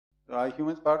So are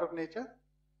humans part of nature?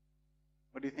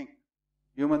 What do you think?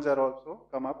 Humans are also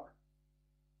come up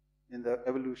in the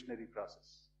evolutionary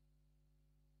process.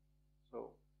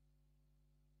 So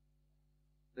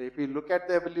if we look at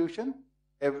the evolution,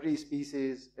 every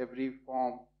species, every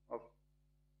form of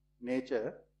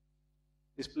nature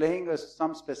is playing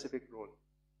some specific role.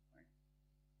 Right?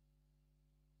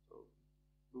 So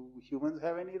do humans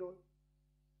have any role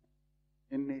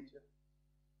in nature?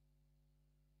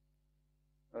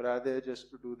 Or are they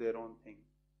just to do their own thing,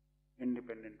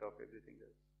 independent of everything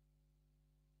else?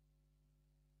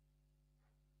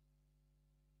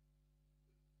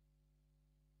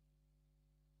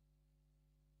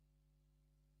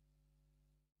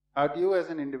 How do you as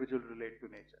an individual relate to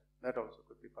nature? That also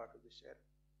could be part of the sharing.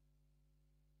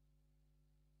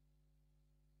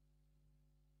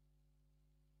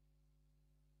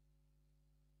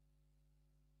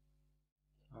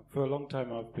 For a long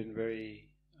time I've been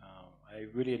I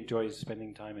really enjoy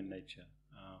spending time in nature.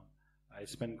 I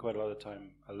spend quite a lot of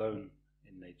time alone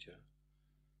in nature.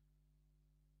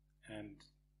 And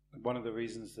one of the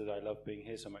reasons that I love being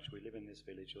here so much, we live in this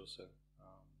village also,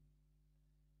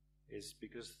 is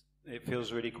because it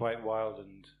feels really quite wild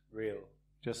and real.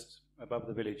 Just above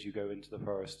the village you go into the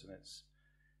forest and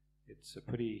it's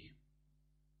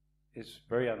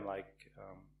very unlike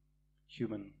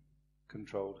human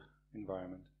controlled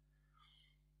environment.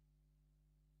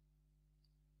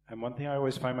 And one thing I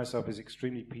always find myself is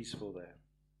extremely peaceful there,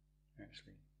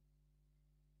 actually.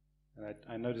 And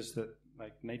I notice that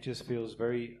nature feels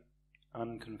very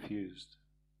unconfused.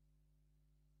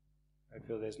 I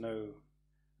feel there's no,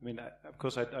 of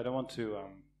course I don't want to,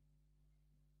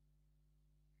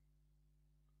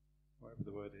 whatever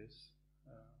the word is,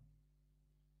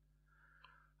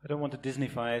 I don't want to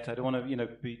Disneyfy it, I don't want to,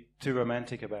 be too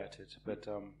romantic about it, but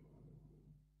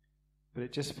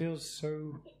it just feels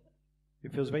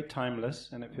it feels very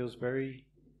timeless, and it feels very,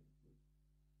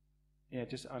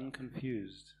 just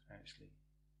unconfused, actually.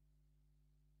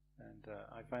 And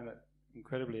I find that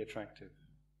incredibly attractive.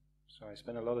 So I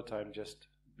spend a lot of time just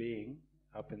being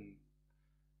up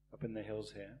in the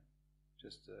hills here,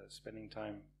 just spending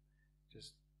time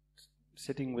just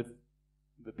sitting with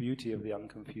the beauty of the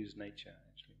unconfused nature,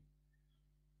 actually.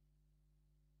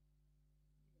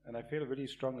 And I feel really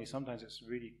strongly, sometimes it's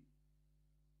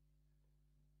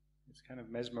kind of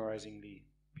mesmerizingly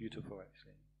beautiful,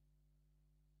 actually.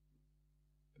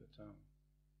 But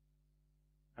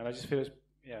and I just feel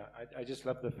I just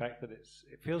love the fact that it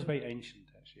feels very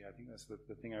ancient, actually. I think that's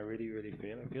the thing I really, really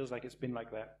feel. It feels like it's been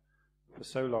like that for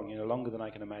so long, longer than I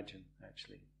can imagine,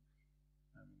 actually.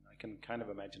 I can kind of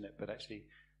imagine it, but actually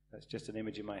that's just an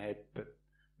image in my head. But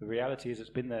the reality is it's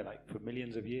been there for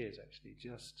millions of years, actually,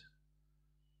 just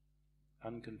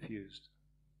unconfused.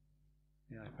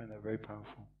 Yeah, I find that very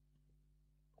powerful.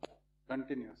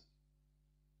 Continuous.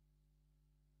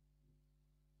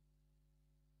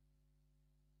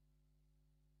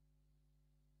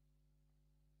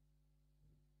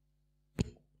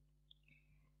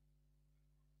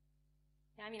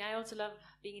 I also love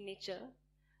being in nature,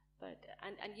 but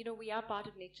and we are part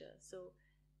of nature. So,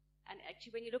 and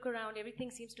actually, when you look around, everything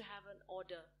seems to have an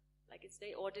order. It's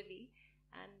very orderly,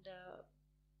 and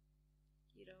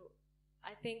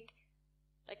I think,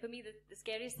 for me, the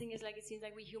scariest thing is it seems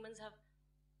like we humans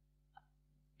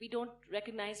we don't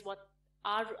recognize what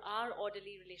our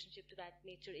orderly relationship to that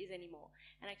nature is anymore.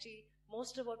 And actually,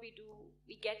 most of what we do,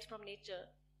 we get from nature,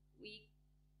 we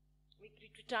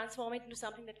transform it into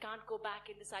something that can't go back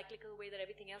in the cyclical way that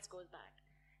everything else goes back.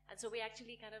 And so we're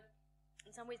actually kind of,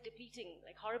 in some ways, depleting,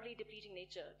 horribly depleting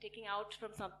nature, taking out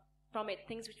from it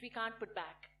things which we can't put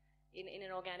back in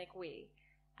an organic way.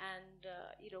 And,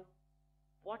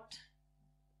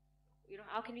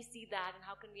 how can we see that, and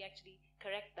how can we actually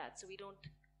correct that so we don't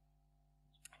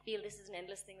feel this is an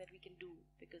endless thing that we can do,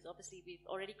 because obviously we've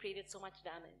already created so much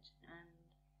damage. And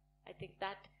I think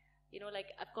that,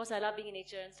 of course I love being in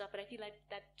nature and stuff, but I feel like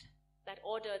that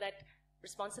order, that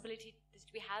responsibility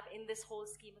that we have in this whole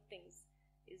scheme of things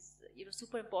is,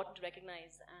 super important to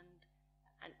recognize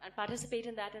and participate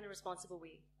in that in a responsible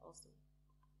way also.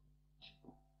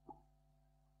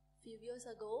 Few years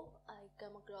ago, I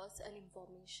came across an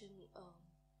information.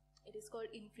 It is called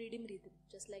infradian rhythm.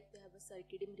 Just like we have a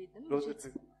circadian rhythm, which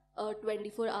is a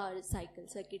 24-hour cycle,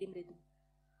 circadian rhythm.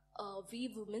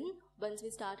 We women, once we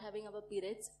start having our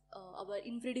periods, our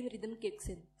infradian rhythm kicks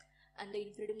in, and the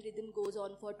infradian rhythm goes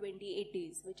on for 28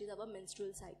 days, which is our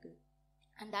menstrual cycle.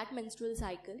 And that menstrual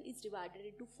cycle is divided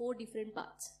into 4 different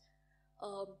parts: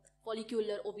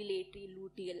 follicular, ovulatory,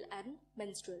 luteal, and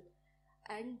menstrual.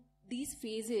 And these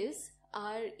phases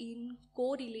are in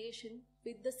correlation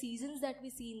with the seasons that we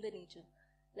see in the nature.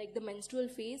 Like the menstrual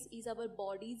phase is our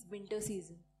body's winter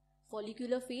season.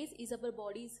 Follicular phase is our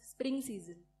body's spring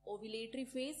season. Ovulatory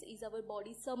phase is our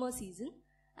body's summer season.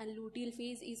 And luteal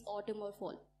phase is autumn or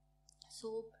fall.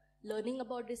 So learning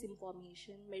about this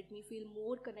information made me feel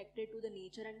more connected to the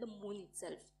nature and the moon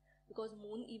itself, because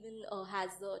moon even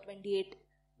has the 28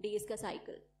 days ka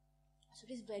cycle. So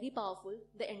it is very powerful,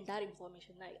 the entire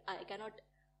information. I cannot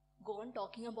go on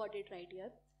talking about it right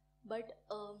here, but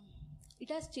it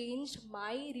has changed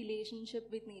my relationship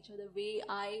with nature, the way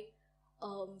I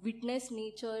witness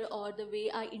nature or the way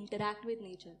I interact with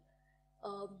nature.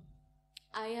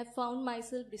 I have found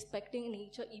myself respecting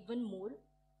nature even more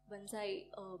once I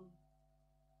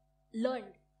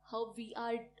learned how we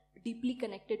are deeply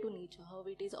connected to nature, how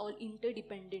it is all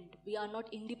interdependent. We are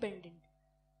not independent.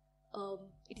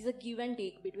 It is a give and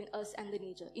take between us and the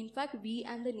nature. In fact, we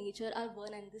and the nature are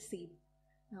one and the same.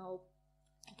 Now,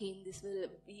 again, this will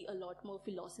be a lot more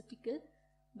philosophical,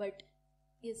 but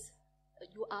yes,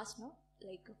 you asked now,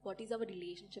 like, what is our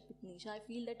relationship with nature? I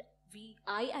feel that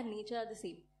I and nature are the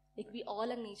same. Like, we all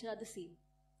and nature are the same.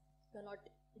 We are not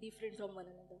different from one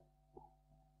another.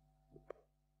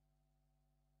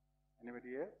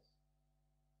 Anybody else?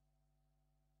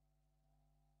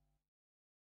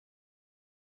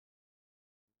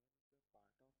 Part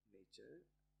of nature,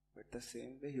 but the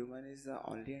same way human is the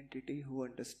only entity who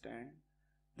understand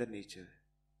the nature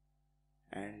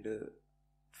and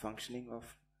functioning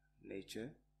of nature,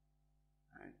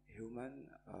 and human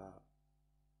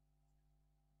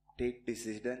take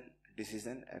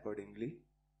decision accordingly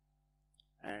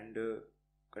and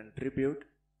contribute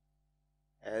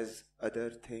as other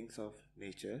things of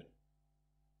nature.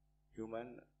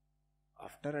 Human,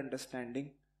 after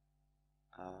understanding,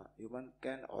 human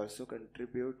can also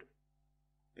contribute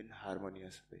in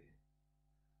harmonious way.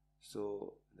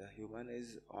 So the human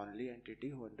is only entity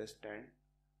who understand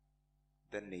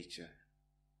the nature,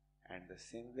 and the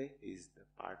same way is the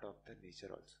part of the nature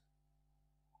also.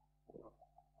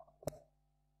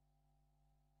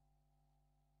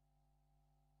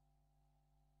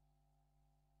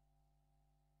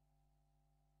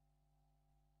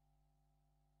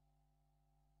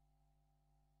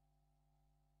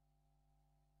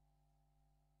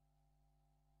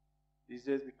 These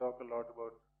days we talk a lot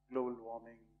about global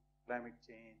warming, climate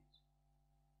change,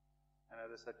 and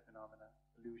other such phenomena,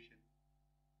 pollution.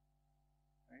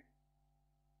 Right?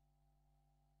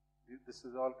 This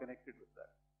is all connected with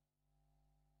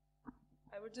that.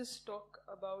 I would just talk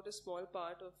about a small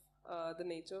part of the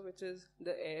nature, which is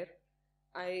the air.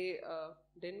 I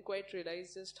didn't quite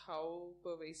realize just how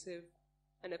pervasive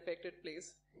an effect it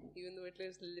plays, even though it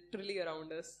is literally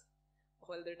around us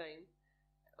all the time.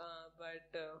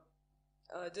 But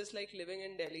just like living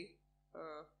in Delhi,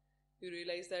 you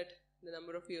realize that the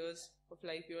number of years of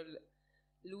life you're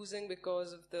losing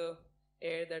because of the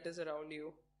air that is around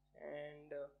you,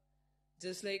 and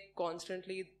just like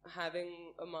constantly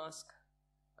having a mask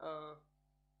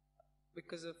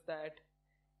because of that.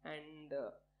 And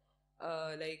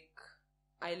like,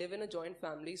 I live in a joint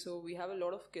family, so we have a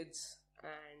lot of kids,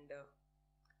 and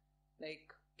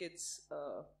like kids,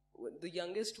 the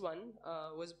youngest one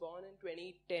was born in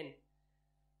 2010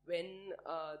 when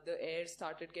the air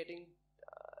started getting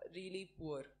really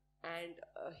poor, and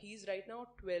he's right now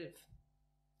 12,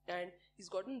 and he's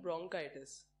gotten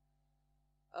bronchitis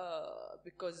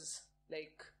because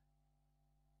like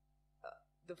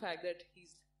the fact that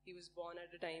he was born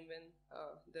at a time when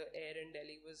the air in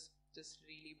Delhi was just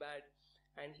really bad,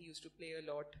 and he used to play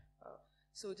a lot.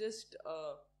 So just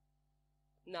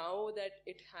now that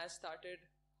it has started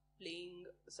playing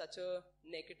such a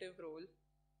negative role,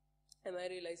 am I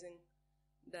realizing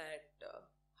that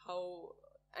how,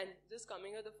 and just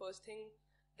coming at the first thing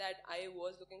that I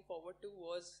was looking forward to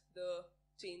was the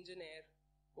change in air,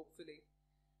 hopefully.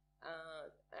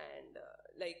 And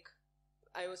like,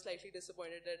 I was slightly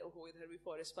disappointed that idhar bhi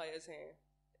forest fires hain.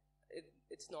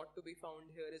 It's not to be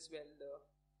found here as well,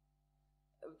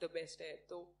 the best air.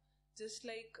 So just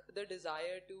like the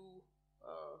desire to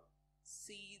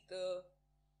see the,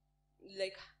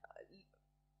 like,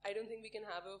 I don't think we can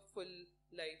have a full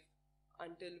life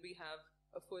until we have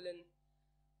a full and,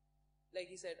 like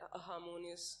he said, a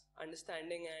harmonious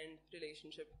understanding and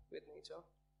relationship with nature.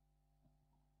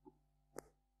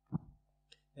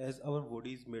 As our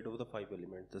body is made of the 5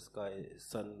 elements, the sky,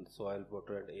 sun, soil,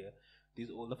 water and air, these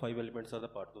all the 5 elements are the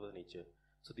part of the nature.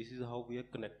 So this is how we are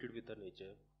connected with the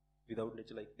nature. Without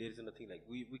nature, like, there is nothing, like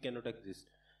we cannot exist.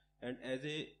 And as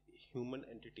a human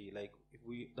entity, like, if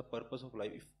the purpose of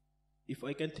life, if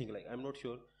I can think, like, I'm not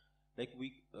sure, like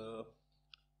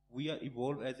we are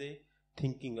evolved as a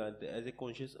thinking, as a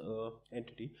conscious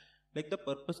entity. Like, the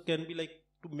purpose can be like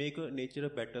to make nature a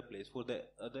better place for the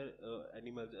other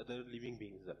animals, other living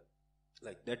beings.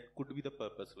 Like that could be the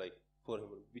purpose, like for him,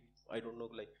 which I don't know,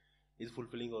 like is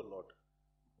fulfilling or not.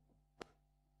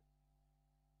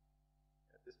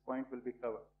 This point will be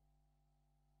covered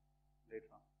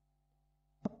later on.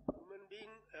 Human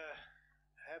beings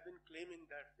have been claiming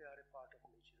that they are a part of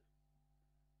nature,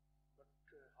 but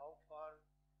how far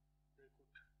they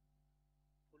could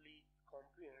fully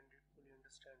comprehend it, fully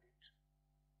understand it,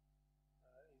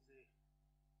 is a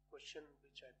question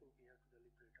which I think we have to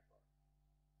deliberate upon.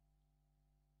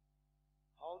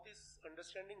 How this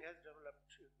understanding has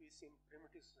developed, if we see in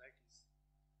primitive societies,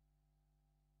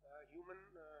 human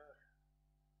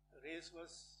race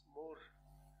was more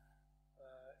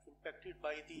impacted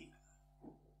by the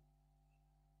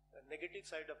negative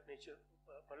side of nature.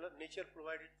 Nature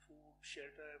provided food,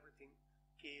 shelter, everything,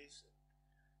 caves,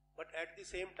 but at the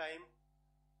same time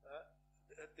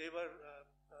there were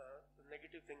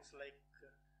negative things like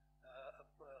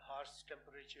harsh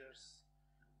temperatures,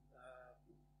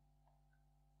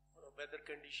 weather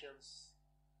conditions,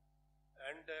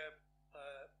 and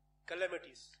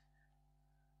calamities.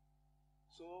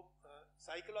 So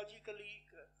psychologically,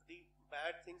 the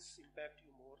bad things impact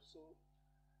you more. So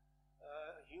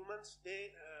humans,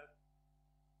 they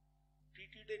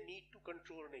treated a need to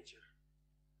control nature.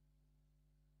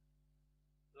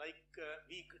 Like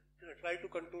we try to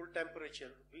control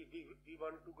temperature. We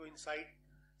want to go inside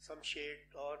some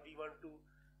shade, or we want to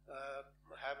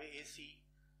have a AC.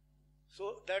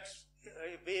 So that's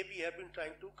a way we have been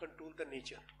trying to control the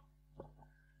nature.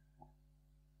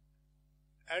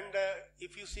 And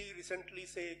if you see recently,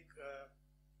 say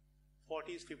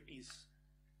 40s, 50s,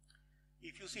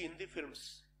 if you see Hindi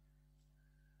films,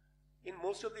 in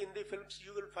most of the Hindi films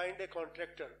you will find a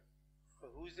contractor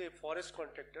who is a forest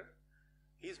contractor.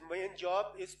 His main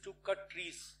job is to cut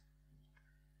trees.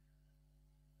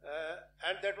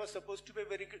 And that was supposed to be a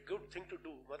very good thing to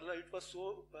do. It was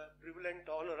so prevalent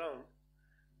all around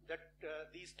that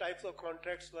these types of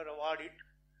contracts were awarded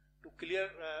to clear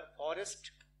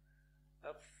forest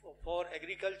for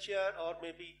agriculture or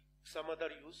maybe some other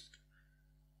use.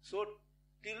 So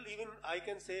till even I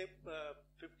can say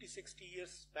 50, 60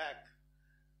 years back,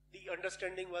 the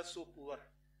understanding was so poor.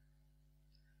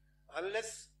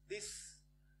 Unless this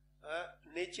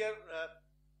nature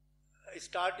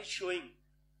started showing,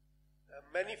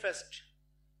 manifest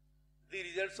the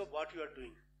results of what you are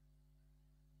doing.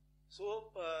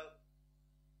 So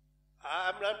I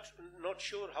am not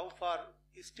sure how far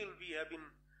still we have been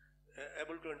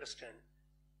able to understand.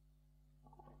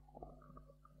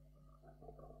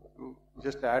 To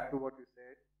just add to what you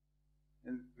said,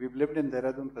 we've lived in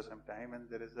Dehradun for some time, and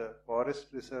there is a Forest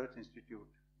Research Institute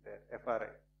there, FRI,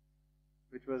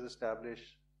 which was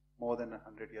established more than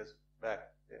 100 years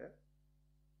back there.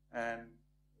 And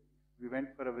we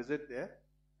went for a visit there,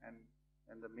 and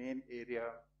the main area,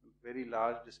 very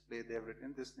large display, they have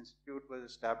written, this institute was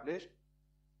established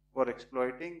for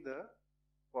exploiting the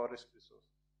forest resources.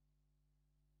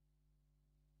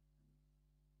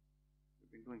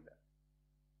 We've been doing that.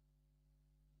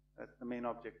 That's the main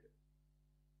objective.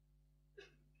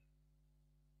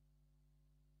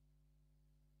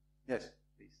 Yes,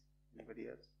 please. Anybody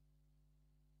else?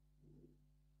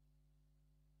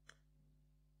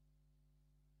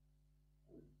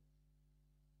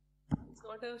 It's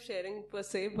not a sharing per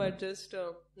se, but just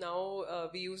now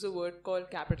we use a word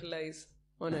called capitalize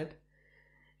on it.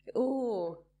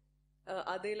 Oh,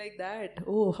 are they like that?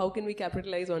 Oh, how can we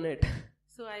capitalize on it?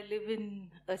 So I live in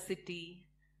a city,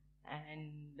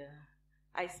 and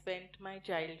I spent my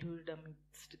childhood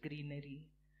amidst greenery.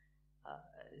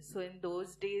 So in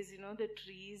those days, the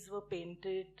trees were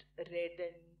painted red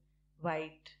and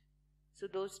white. So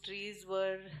those trees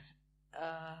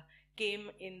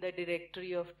came in the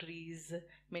directory of trees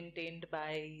maintained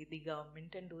by the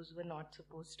government, and those were not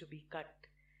supposed to be cut.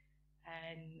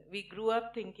 And we grew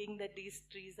up thinking that these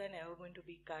trees are never going to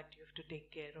be cut, you have to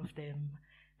take care of them,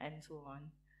 and so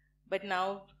on. But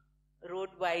now, road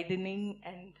widening,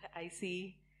 and I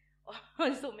see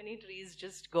so many trees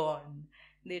just gone.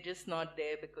 They're just not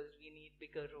there because we need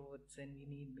bigger roads and we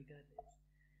need bigger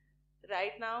this.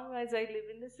 Right now, as I live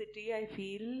in the city, I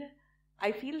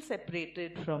feel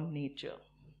separated from nature.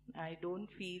 I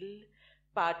don't feel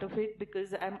part of it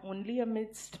because I'm only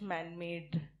amidst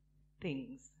man-made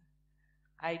things.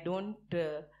 I don't,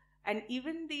 and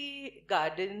even the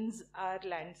gardens are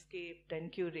landscaped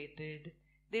and curated.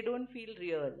 They don't feel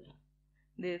real.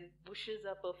 The bushes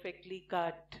are perfectly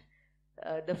cut.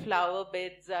 The flower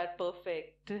beds are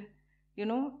perfect.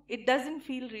 It doesn't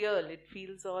feel real. It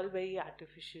feels all very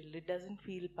artificial. It doesn't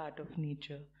feel part of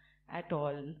nature at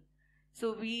all.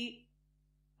 So we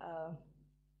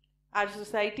our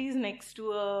society is next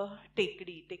to a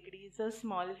tekdi. Tekdi is a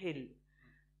small hill.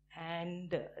 And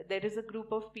there is a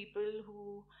group of people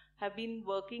who have been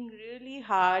working really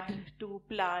hard to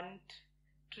plant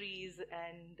trees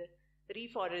and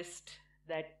reforest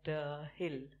that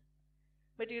hill.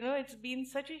 But it's been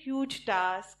such a huge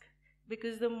task,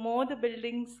 because the more the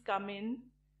buildings come in,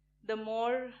 the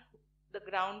more the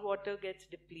groundwater gets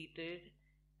depleted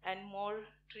and more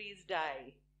trees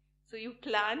die. So you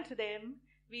plant them.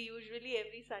 We usually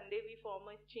every Sunday we form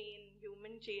a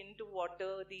human chain to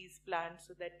water these plants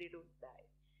so that they don't die.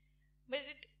 But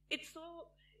it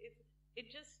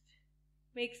just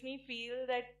makes me feel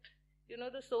that,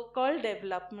 the so-called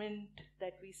development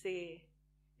that we say,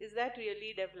 is that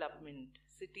really development?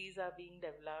 Cities are being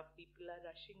developed, people are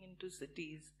rushing into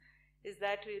cities. Is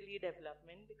that really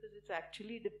development? Because it's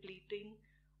actually depleting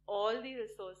all the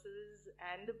resources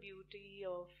and the beauty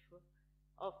of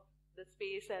the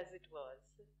space as it was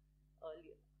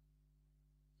earlier.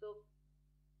 So,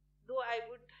 though I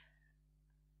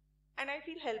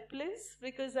feel helpless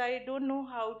because I don't know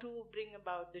how to bring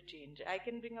about the change. I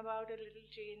can bring about a little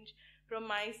change from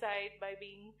my side by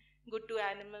being good to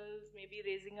animals, maybe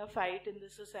raising a fight in the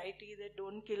society that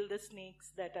don't kill the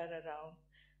snakes that are around.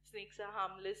 Snakes are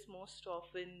harmless most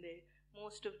often.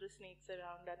 Most of the snakes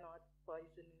around are not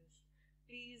poisonous.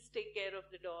 Please take care of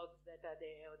the dogs that are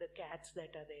there or the cats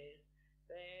that are there.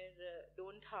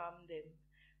 Don't harm them.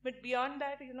 But beyond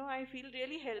that, I feel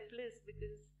really helpless,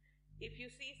 because if you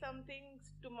see something,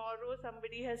 tomorrow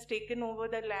somebody has taken over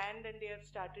the land and they have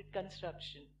started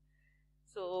construction.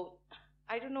 So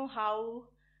I don't know how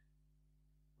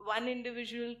one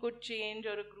individual could change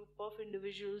or a group of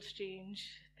individuals change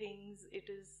things. It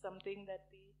is something that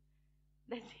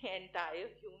the entire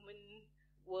human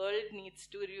world needs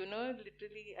to,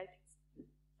 literally, I think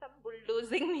some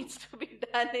bulldozing needs to be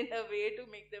done in a way to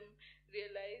make them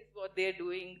realize what they're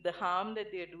doing, the harm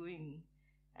that they're doing.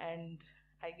 And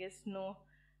I guess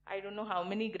I don't know how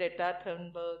many Greta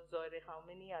Thunbergs or how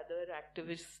many other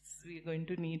activists we're going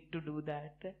to need to do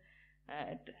that,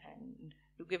 and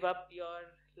to give up your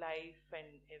life and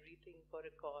everything for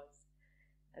a cause.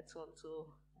 That's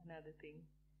also another thing.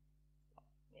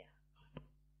 Yeah.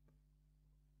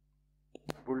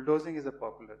 Bulldozing is a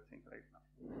popular thing right now.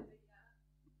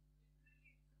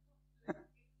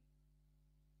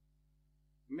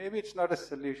 Maybe it's not a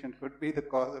solution, could be the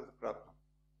cause of the problem.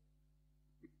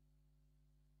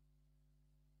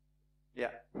 Yeah.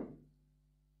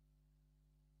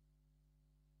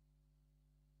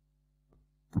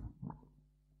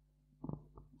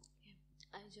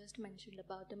 I just mentioned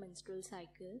about the menstrual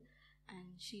cycle, and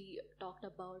she talked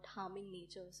about harming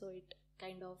nature. So it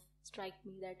kind of struck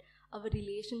me that our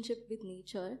relationship with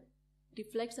nature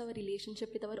reflects our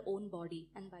relationship with our own body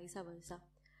and vice versa.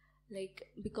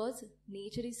 Because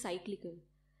nature is cyclical,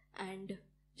 and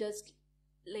just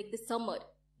like the summer,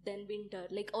 then winter,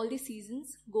 all the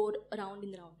seasons go round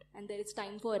and round, and there is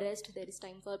time for rest, there is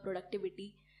time for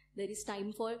productivity, there is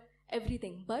time for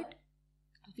everything. But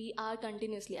we are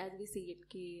continuously, as we say it,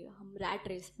 कि हम rat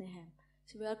race में हैं.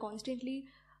 So we are constantly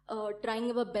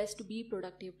trying our best to be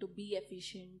productive, to be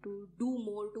efficient, to do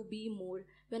more, to be more.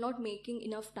 We are not making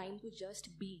enough time to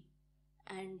just be.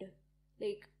 And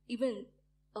even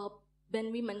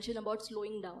when we mention about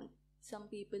slowing down, some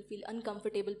people feel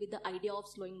uncomfortable with the idea of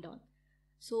slowing down.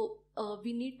 So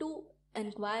we need to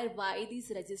inquire why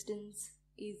this resistance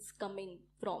is coming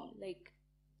from.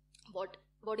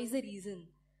 What is the reason?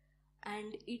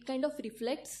 And it kind of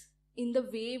reflects in the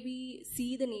way we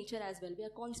see the nature as well. We are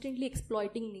constantly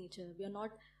exploiting nature. We are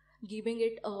not giving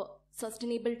it a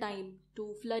sustainable time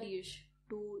to flourish,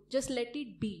 to just let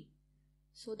it be.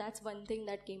 So that's one thing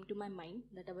that came to my mind,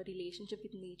 that our relationship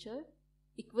with nature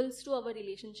equals to our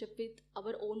relationship with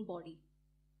our own body.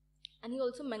 And he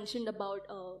also mentioned about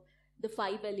the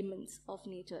 5 elements of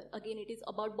nature. Again, it is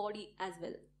about body as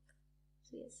well.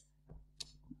 So yes.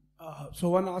 So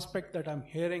one aspect that I'm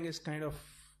hearing is kind of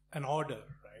an order,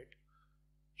 right?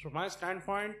 From my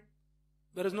standpoint,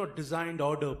 there is no designed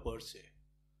order per se.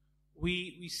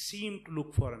 We seem to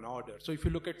look for an order. So if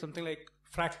you look at something like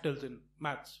fractals in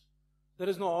maths, there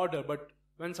is no order, but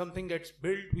when something gets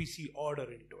built, we see order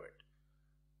into it.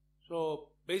 So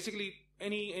basically,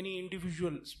 any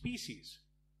individual species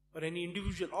or any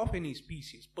individual of any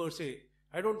species per se,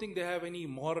 I don't think they have any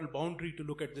moral boundary to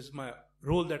look at this is my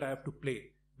role that I have to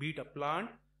play, be it a plant,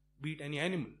 be it any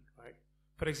animal, right?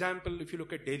 For example, if you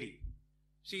look at Delhi,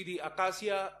 see the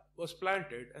acacia was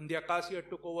planted and the acacia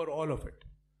took over all of it.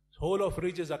 The whole of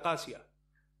ridge is acacia.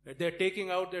 They're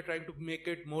taking out, they're trying to make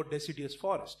it more deciduous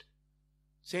forest.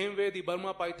 Same way the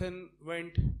Burma python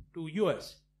went to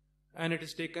US and it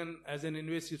is taken as an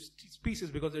invasive species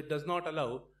because it does not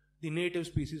allow the native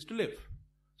species to live.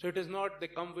 So it is not they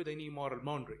come with any moral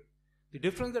boundary. The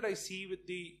difference that I see with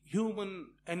the human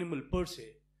animal per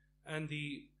se and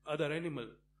the other animal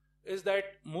is that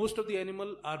most of the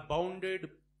animal are bounded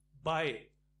by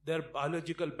their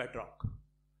biological bedrock.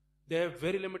 They have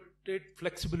very limited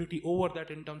flexibility over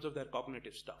that in terms of their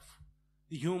cognitive stuff.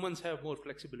 The humans have more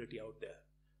flexibility out there,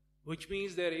 which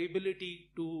means their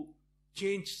ability to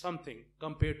change something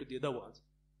compared to the other ones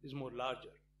is more larger.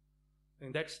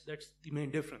 And that's the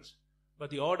main difference. But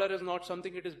the order is not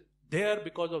something, it is there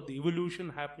because of the evolution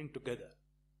happening together.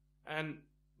 And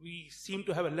we seem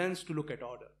to have a lens to look at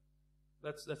order.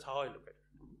 That's how I look at it.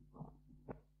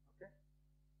 Okay.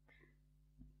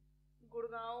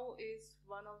 Gurgaon is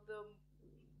one of the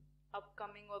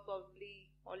upcoming or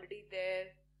probably already there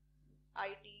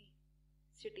IT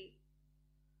city.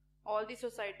 All the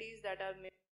societies that are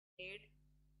made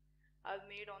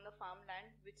on the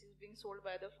farmland which is being sold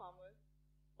by the farmer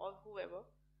or whoever.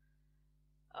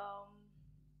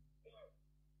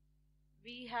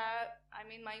 We have,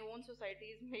 my own society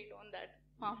is made on that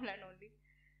farmland only.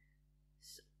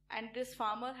 And this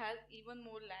farmer has even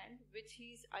more land which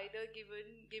he's either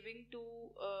giving to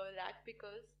rag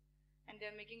pickers and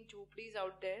they're making jhopris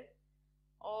out there,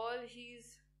 or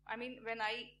when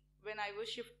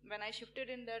I shifted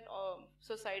in that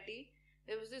society,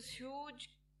 there was this huge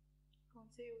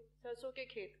sarson ke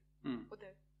khet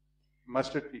udhar.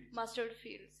 Mustard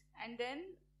fields. And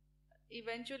then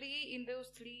eventually in those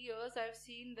 3 years I've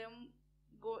seen them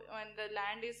go, when the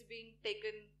land is being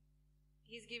taken,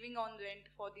 he's giving on rent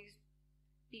for these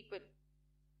people.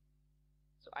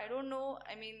 So I don't know,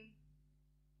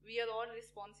 we are all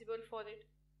responsible for it.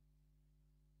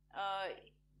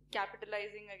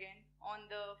 Capitalizing again on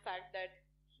the fact that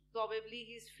probably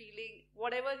he's feeling,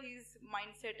 whatever his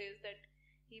mindset is, that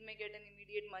he may get an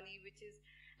immediate money, which is,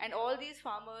 and all these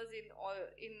farmers in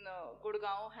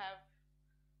Gurgaon have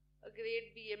a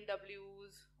great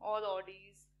BMWs or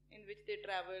Audis in which they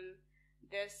travel.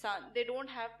 Their son, they don't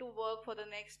have to work for the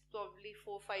next probably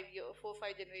 4-5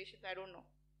 generations. I don't know.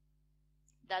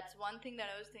 That's one thing that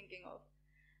I was thinking of.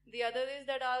 The other is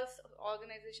that our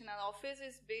organization, our office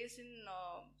is based in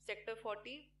Sector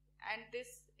 40, and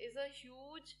there's a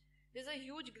huge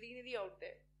greenery out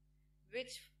there,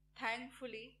 which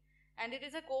thankfully, and it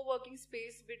is a co-working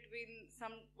space between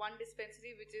one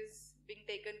dispensary which is being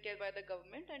taken care by the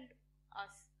government and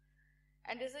us.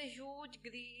 And there's a huge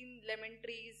green lemon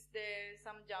trees there,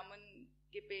 some jamun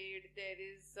ke ped, there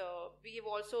is, we have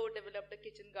also developed a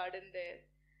kitchen garden there.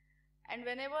 And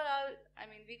whenever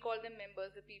we call them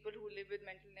members, the people who live with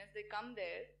mental illness, they come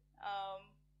there,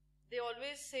 they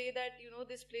always say that,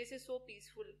 this place is so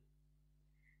peaceful.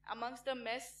 Amongst the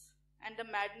mess and the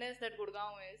madness that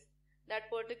Gurgaon is, that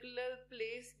particular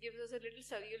place gives us a little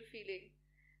surreal feeling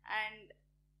and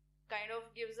kind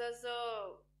of gives us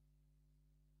a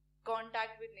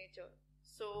contact with nature.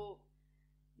 So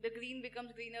the green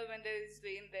becomes greener when there is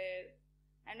rain there,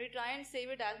 and we try and save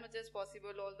it as much as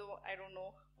possible, although I don't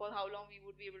know for how long we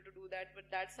would be able to do that, but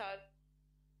that's our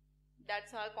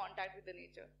contact with the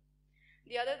nature.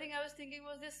 The other thing I was thinking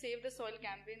was this Save the Soil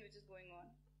campaign which is going on.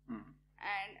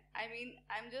 And I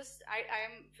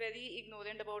am very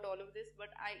ignorant about all of this, but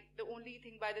the only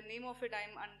thing, by the name of it,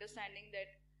 I'm understanding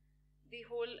that the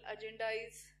whole agenda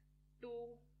is to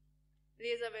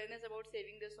raise awareness about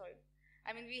saving the soil.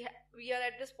 We are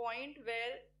at this point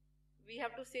where we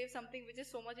have to save something which is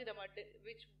so much in abundance,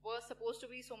 which was supposed to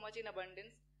be so much in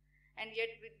abundance, and yet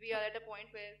we are at a point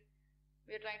where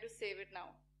we are trying to save it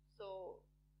now. So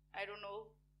I don't know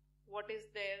what is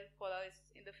there for us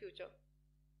in the future.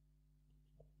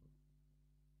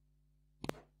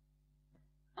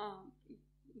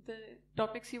 The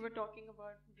topics you were talking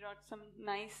about brought some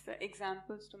nice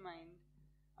examples to mind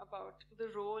about the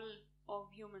role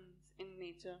of humans in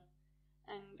nature.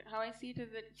 And how I see it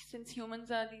is that since humans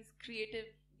are these creative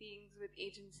beings with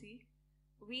agency,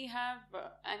 we have,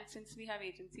 and since we have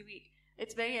agency,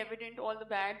 it's very evident all the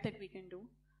bad that we can do.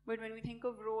 But when we think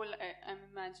of role, I'm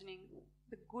imagining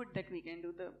the good that we can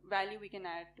do, the value we can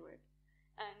add to it.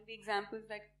 And the examples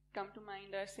that come to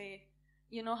mind are, say,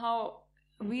 how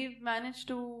we've managed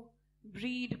to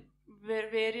breed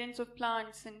variants of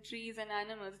plants and trees and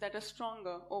animals that are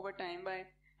stronger over time by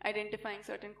identifying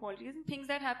certain qualities and things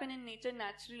that happen in nature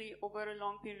naturally over a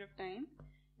long period of time.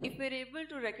 If we're able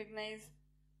to recognize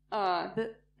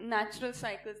the natural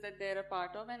cycles that they're a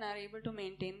part of and are able to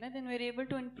maintain that, then we're able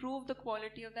to improve the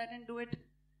quality of that and do it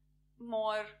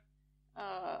more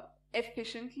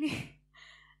efficiently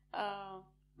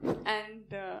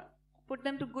and put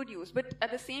them to good use. But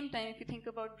at the same time, if you think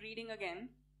about breeding again,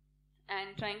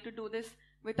 and trying to do this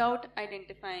without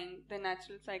identifying the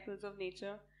natural cycles of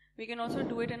nature, we can also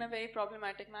do it in a very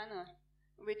problematic manner,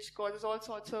 which causes all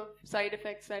sorts of side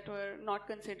effects that were not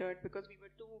considered because we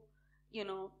were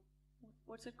too,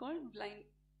 what's it called? Blind.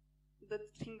 The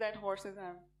thing that horses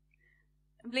have.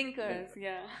 Blinkers,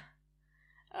 yeah.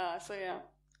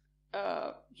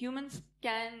 Humans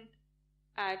can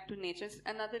add to nature.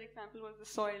 Another example was the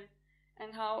soil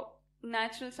and how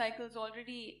natural cycles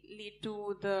already lead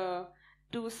to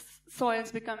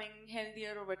soils becoming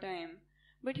healthier over time.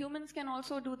 But humans can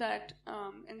also do that,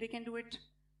 and they can do it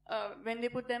when they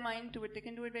put their mind to it. They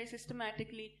can do it very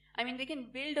systematically. I mean, they can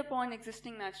build upon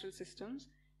existing natural systems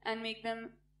and make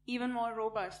them even more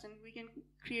robust, and we can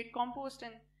create compost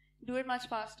and do it much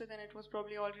faster than it was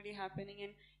probably already happening,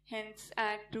 and hence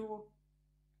add to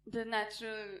the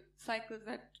natural cycles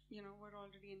that were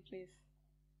already in place.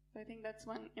 So I think that's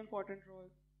one important role.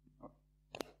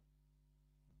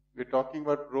 We're talking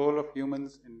about role of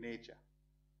humans in nature.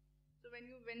 So when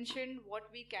you mentioned what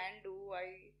we can do,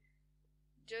 I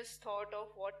just thought of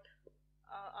what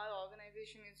our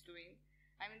organization is doing.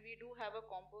 I mean, we do have a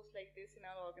compost like this in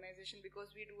our organization because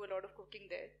we do a lot of cooking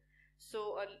there.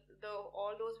 So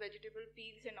all those vegetable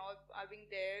peels and all are being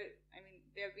there. I mean,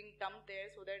 they are being dumped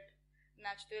there so that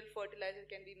natural fertilizer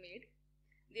can be made.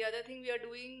 The other thing we are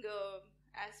doing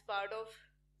as part of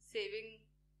saving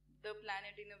the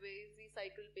planet in a way is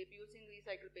using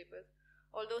recycled papers.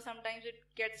 Although sometimes it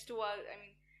gets to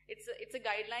it's a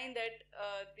guideline that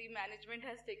the management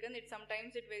has taken. It's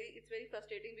very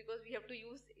frustrating because we have to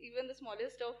use even the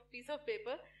smallest piece of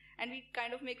paper, and we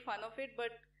kind of make fun of it.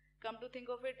 But come to think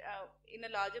of it, in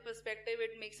a larger perspective,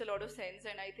 it makes a lot of sense.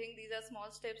 And I think these are small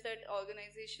steps that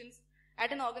organizations,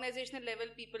 at an organizational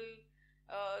level, people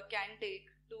can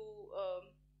take to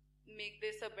make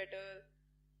this a better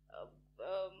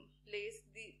place.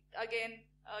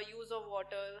 Use of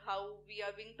water, how we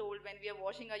are being told when we are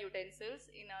washing our utensils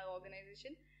in our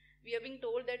organization, we are being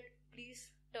told that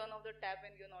please turn off the tap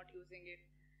when you're not using it,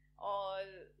 or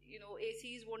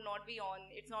ACs would not be on.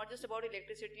 It's not just about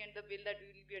electricity and the bill that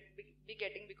we will be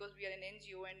getting because we are an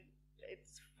NGO and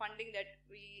it's funding that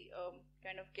we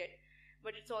kind of get,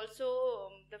 but it's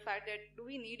also the fact that do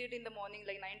we need it in the morning?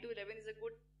 Like 9 to 11 is a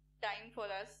good time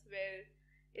for us where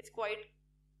it's quite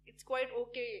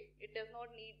okay.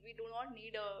 We do not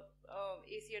need a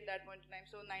AC at that point in time.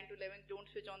 So 9 to 11, don't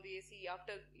switch on the AC.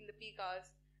 After in the peak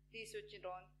hours, please switch it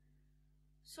on.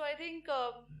 So I think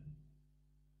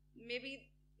maybe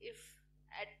if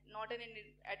not at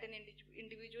an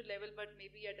individual level, but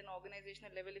maybe at an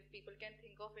organizational level, if people can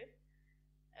think of it,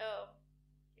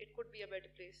 it could be a better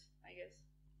place, I guess.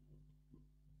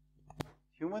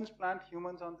 Humans plant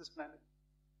humans on this planet.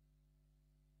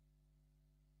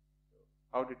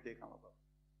 How did they come about?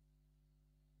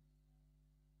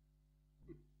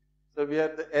 So we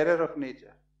are the error of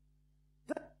nature.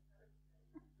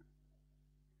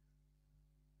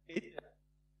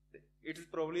 It is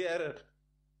probably error.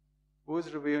 Who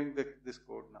is reviewing this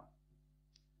code now?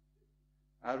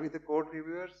 Are we the code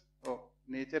reviewers? Oh,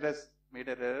 nature has made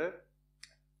an error,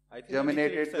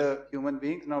 germinated the human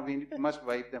beings, now we must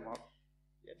wipe them out.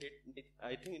 Yeah,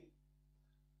 I think...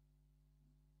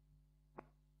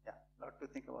 Yeah, a lot to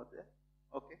think about there.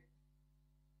 Okay.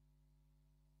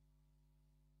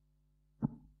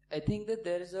 I think that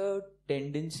there is a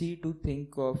tendency to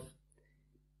think of,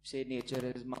 say,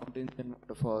 nature as mountains and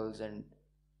waterfalls and,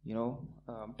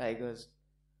 tigers.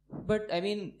 But I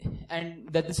mean, and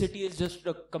that the city is just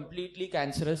a completely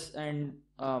cancerous and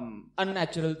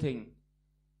unnatural thing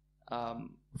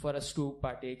for us to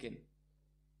partake in.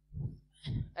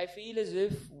 I feel as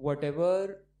if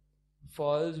whatever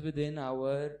falls within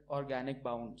our organic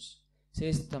bounds,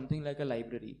 say something like a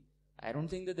library, I don't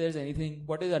think that there's anything,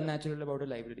 what is unnatural about a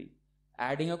library?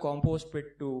 Adding a compost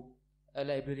pit to a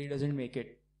library doesn't make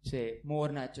it, say, more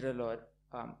natural or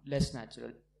less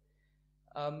natural.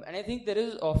 And I think there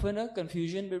is often a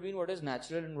confusion between what is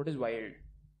natural and what is wild.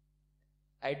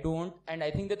 I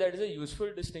think that is a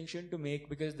useful distinction to make,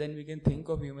 because then we can think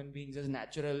of human beings as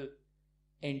natural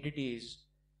entities.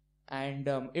 And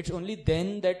it's only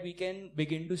then that we can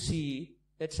begin to see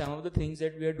that some of the things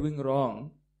that we are doing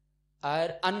wrong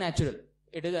are unnatural.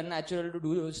 It is unnatural to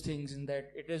do those things, in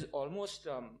that it is almost,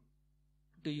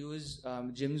 to use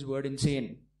Jim's word,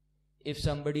 insane. If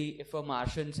a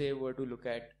Martian, say, were to look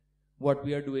at what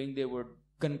we are doing, they would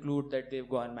conclude that they've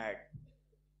gone mad,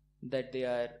 that they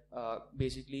are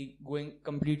basically going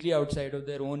completely outside of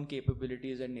their own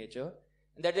capabilities and nature,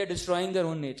 and that they're destroying their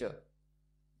own nature.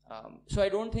 So I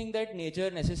don't think that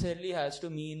nature necessarily has to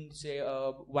mean, say,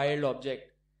 a wild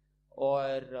object,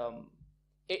 or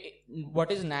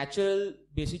what is natural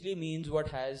basically means what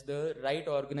has the right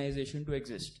organization to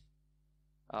exist.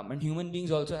 And human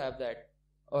beings also have that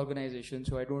organization,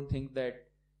 so I don't think that,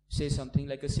 say, something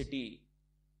like a city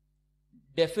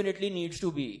definitely needs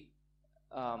to be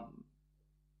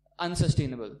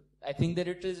unsustainable. I think that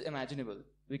it is imaginable.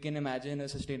 We can imagine a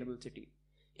sustainable city.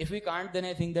 If we can't, then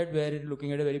I think that we're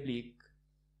looking at a very bleak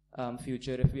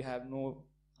future if we have no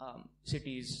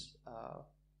cities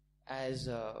as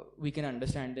we can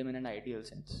understand them in an ideal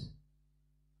sense.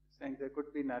 Saying there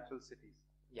could be natural cities.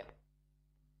 Yeah.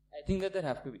 I think that there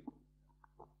have to be.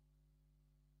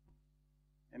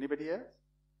 Anybody else?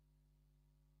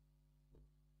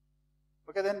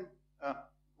 Okay, then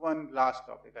one last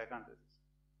topic. I can't resist.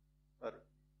 Sorry.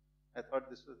 I thought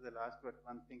this was the last, but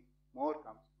one thing more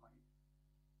comes to mind.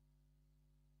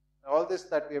 All this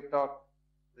that we have talked,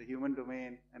 the human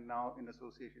domain, and now in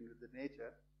association with the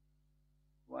nature,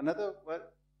 another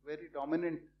very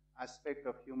dominant aspect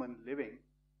of human living,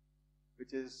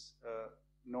 which is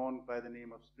known by the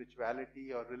name of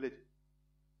spirituality or religion,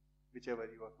 whichever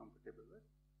you are comfortable with.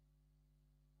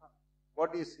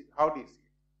 What do you see? How do you see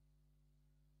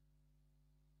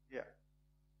it? Yeah.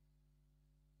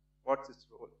 What's its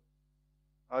role?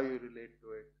 How you relate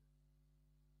to it?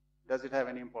 Does it have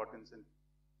any importance in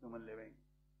human living?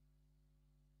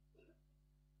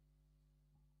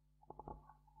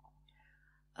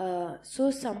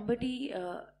 So somebody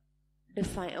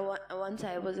defined, once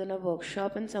I was in a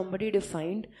workshop and somebody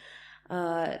defined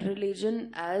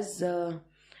religion as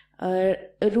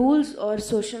rules or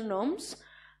social norms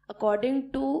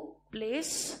according to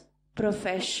place,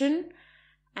 profession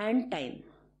and time.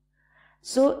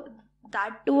 So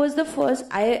that was the first,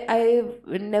 I've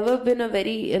never been a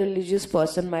very religious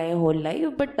person my whole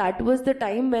life, but that was the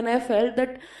time when I felt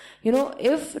that,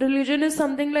 if religion is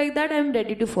something like that, I'm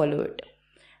ready to follow it.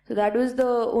 So that was the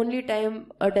only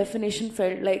time a definition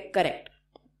felt like correct.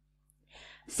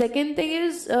 Second thing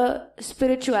is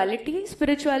spirituality.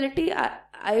 Spirituality,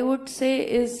 I would say,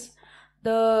 is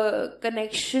the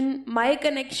connection, my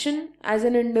connection as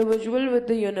an individual with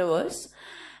the universe.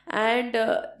 And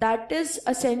that is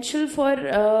essential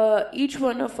for each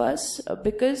one of us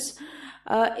because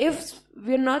if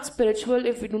we're not spiritual,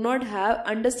 if we do not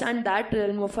understand that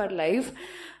realm of our life,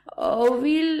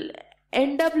 we'll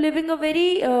end up living a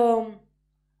very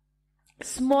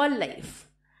small life.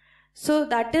 So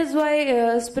that is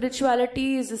why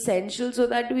spirituality is essential, so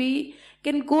that we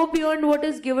can go beyond what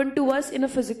is given to us in a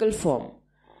physical form.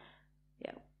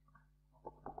 Yeah.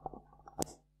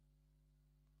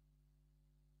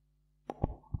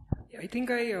 I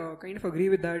think I kind of agree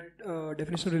with that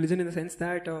definition of religion in the sense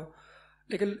that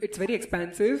it's very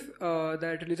expansive,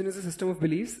 that religion is a system of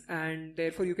beliefs, and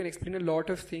therefore you can explain a lot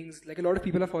of things. Like, a lot of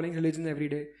people are following religion every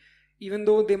day. Even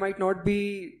though they might not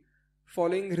be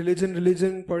following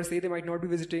religion per se, they might not be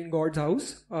visiting God's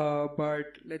house.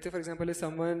 But let's say, for example, if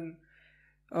someone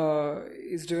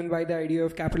is driven by the idea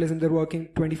of capitalism, they're working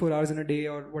 24 hours in a day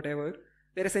or whatever,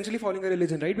 they're essentially following a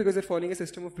religion, right? Because they're following a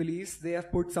system of beliefs. They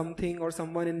have put something or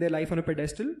someone in their life on a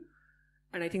pedestal.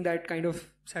 And I think that kind of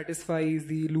satisfies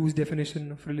the loose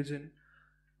definition of religion.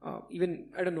 Even,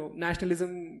 I don't know,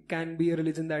 nationalism can be a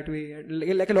religion that way.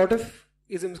 And like a lot of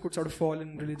isms could sort of fall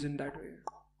in religion that way.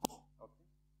 Okay.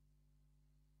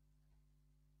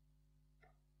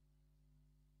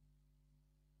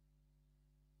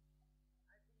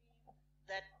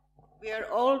 That we are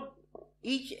all,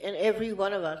 each and every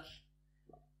one of us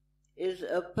is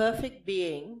a perfect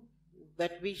being,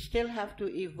 but we still have to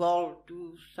evolve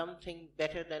to something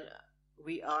better than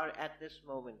we are at this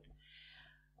moment.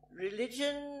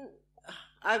 Religion,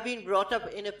 I've been brought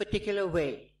up in a particular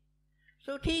way.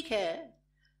 So take care,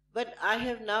 but I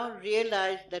have now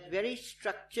realized that very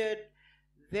structured,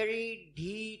 very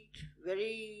deep,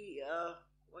 very,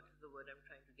 what is the word I'm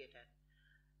trying to get at?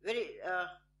 Very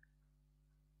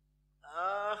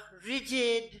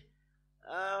rigid,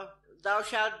 thou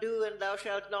shalt do and thou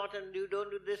shalt not, and you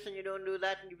don't do this and you don't do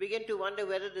that, and you begin to wonder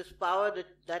whether this power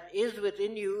that is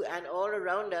within you and all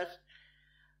around us,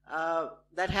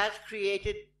 that has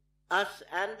created us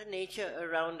and the nature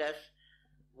around us,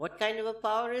 what kind of a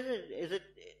power is it?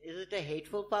 Is it a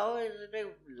hateful power? Is it a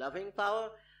loving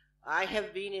power? I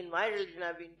have been, in my religion,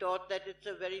 I've been taught that it's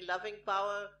a very loving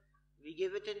power. We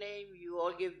give it a name.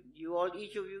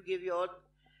 Each of you give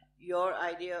your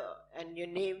idea and your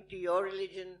name to your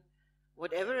religion,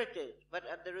 whatever it is. But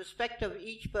the respect of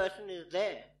each person is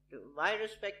there. My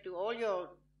respect to all your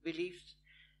beliefs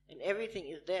and everything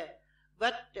is there.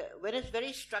 But when it's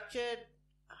very structured,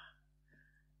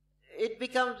 it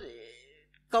becomes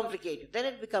complicated. Then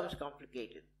it becomes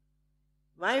complicated.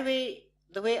 My way,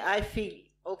 the way I feel,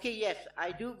 okay, yes,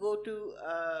 I do go to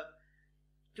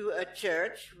a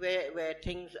church where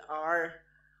things are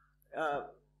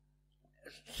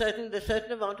there's a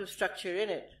certain amount of structure in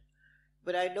it.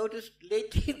 But I noticed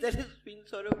lately that it's been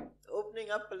sort of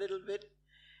opening up a little bit,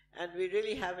 and we're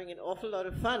really having an awful lot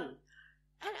of fun.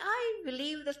 And I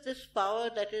believe that this power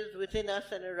that is within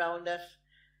us and around us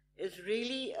is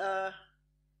really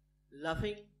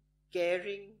loving,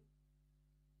 caring,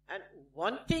 and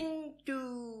wanting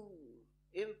to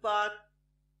impart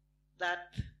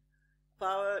that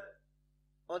power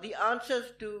or the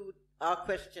answers to our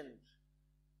questions.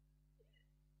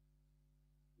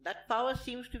 That power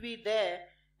seems to be there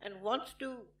and wants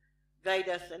to guide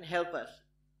us and help us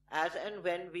as and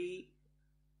when we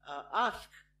ask.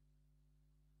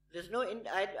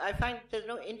 I find there's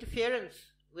no interference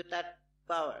with that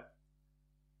power.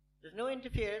 There's no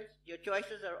interference. Your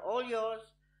choices are all yours.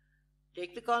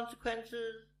 Take the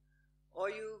consequences, or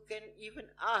you can even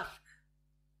ask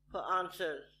for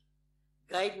answers,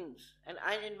 guidance. And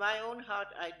in my own heart,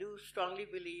 I do strongly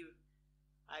believe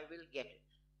I will get it.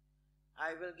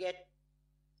 I will get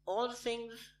all the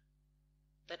things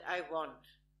that I want.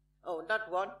 Oh,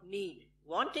 not want, need.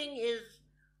 Wanting is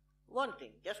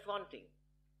wanting, just wanting.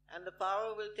 And the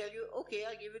power will tell you, okay,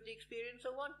 I'll give you the experience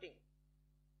of wanting,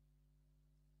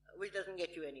 which doesn't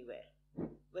get you anywhere.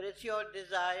 But it's your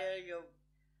desire,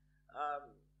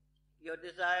 your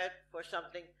desire for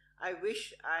something. I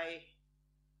wish I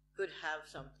could have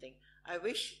something. I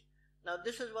wish, now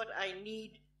this is what I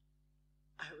need.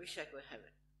 I wish I could have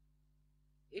it.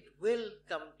 It will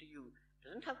come to you. It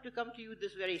doesn't have to come to you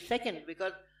this very second,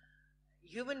 because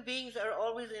human beings are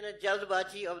always in a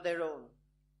jalbaji of their own.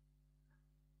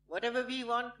 Whatever we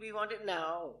want it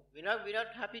now. We're not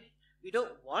happy. We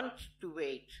don't want to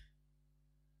wait.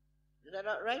 Is that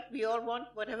not right? We all want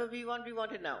whatever we want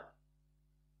it now.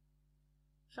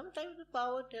 Sometimes the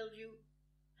power tells you,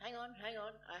 hang on,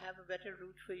 I have a better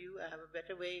route for you, I have a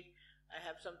better way, I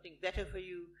have something better for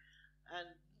you, and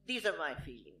these are my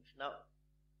feelings. Now,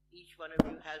 each one of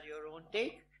you has your own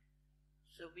take,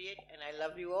 so be it, and I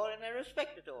love you all and I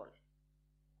respect it all.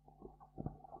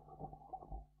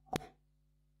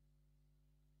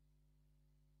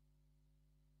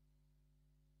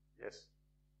 Yes.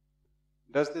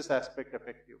 Does this aspect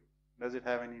affect you? Does it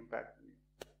have any impact on you?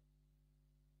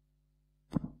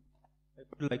 I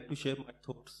would like to share my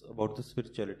thoughts about the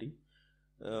spirituality.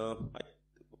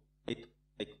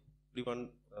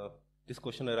 This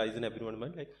question arises in everyone's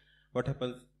mind, like, what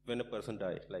happens when a person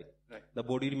dies? Like, right. The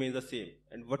body remains the same,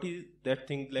 and what is that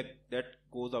thing like that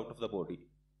goes out of the body?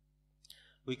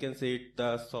 We can say it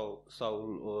the soul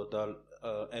or the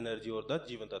energy or the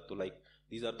Jivan Tattva. Like,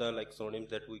 these are the like synonyms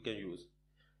that we can use.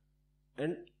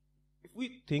 And if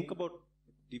we think about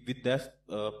with that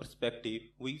perspective,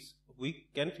 we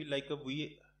can feel like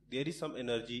there is some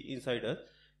energy inside us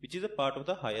which is a part of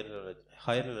the higher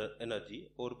energy,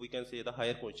 or we can say the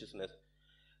higher consciousness.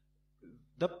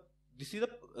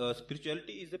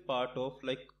 Spirituality is a part of,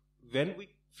 like, when we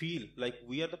feel like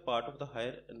we are the part of the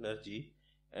higher energy,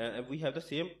 and we have the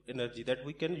same energy that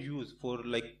we can use for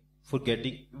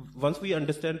getting. Once we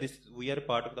understand this, we are a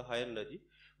part of the higher energy.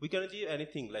 We can achieve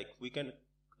anything. Like, we can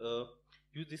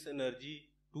use this energy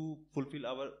to fulfill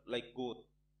our goal.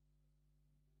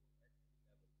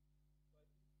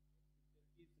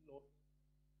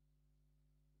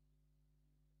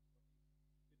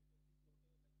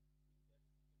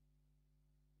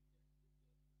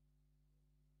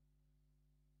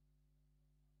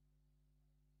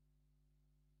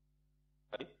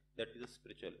 That is a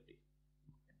spirituality.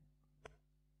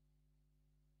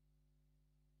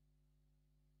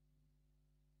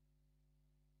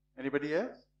 Anybody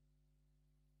else?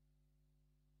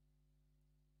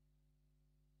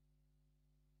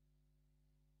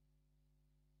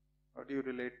 How do you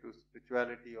relate to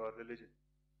spirituality or religion?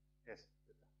 Yes.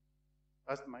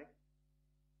 Ask the mic.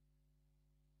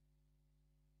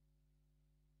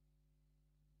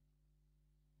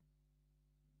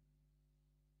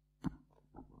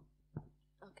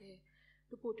 Okay,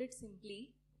 to put it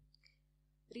simply,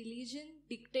 religion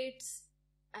dictates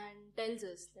and tells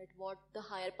us that what the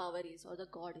higher power is or the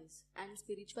God is, and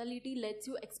spirituality lets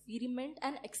you experiment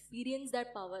and experience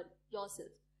that power yourself,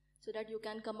 so that you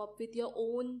can come up with your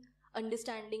own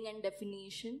understanding and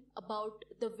definition about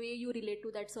the way you relate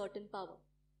to that certain power.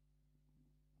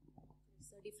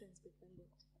 There's a difference between both.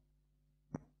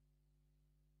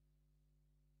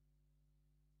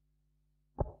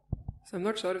 So I'm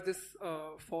not sure if this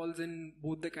falls in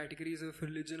both the categories of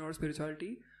religion or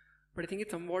spirituality, but I think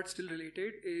it's somewhat still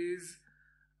related. Is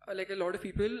like a lot of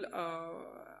people,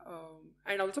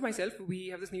 and also myself, we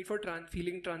have this need for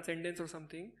feeling transcendence or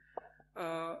something.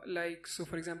 So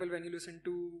for example, when you listen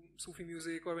to Sufi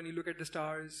music, or when you look at the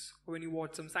stars, or when you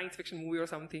watch some science fiction movie or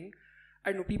something,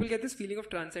 I don't know, people get this feeling of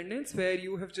transcendence where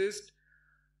you have just,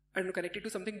 I don't know, connected to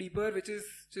something deeper, which is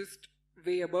just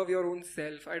way above your own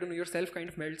self. I don't know, your self kind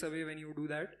of melts away when you do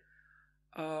that.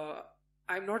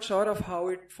 I'm not sure of how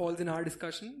it falls in our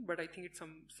discussion, but I think it's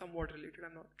somewhat related.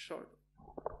 I'm not sure.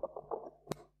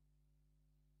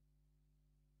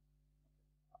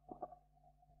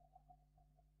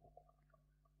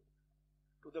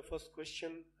 To the first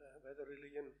question, whether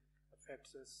religion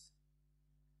affects us,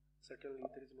 certainly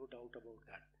there is no doubt about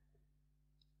that.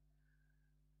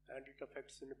 And it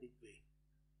affects in a big way.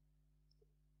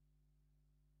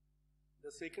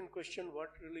 The second question,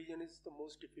 what religion is the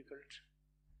most difficult?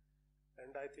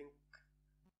 And I think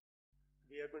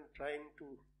we have been trying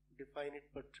to define it,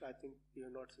 but I think we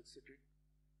have not succeeded.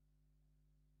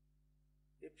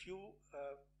 A few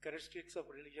characteristics of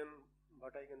religion,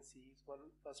 what I can see is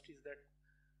first is that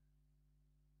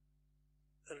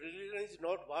religion is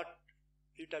not what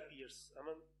it appears. I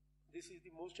mean, this is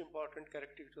the most important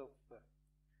characteristic of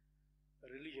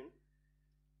religion.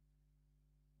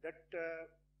 That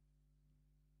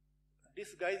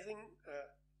disguising,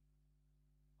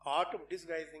 art of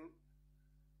disguising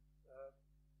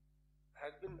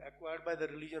has been acquired by the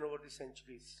religion over the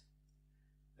centuries.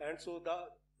 And so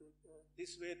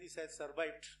this way this has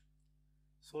survived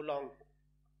so long.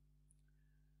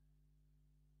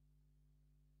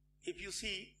 If you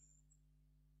see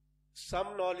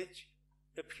some knowledge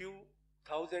a few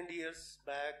thousand years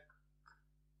back,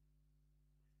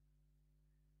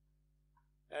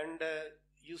 and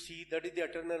you see that is the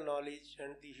eternal knowledge,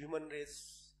 and the human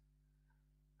race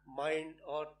mind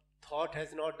or thought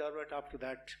has not developed after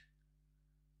that.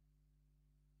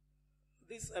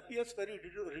 This appears very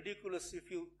ridiculous if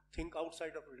you think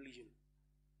outside of religion.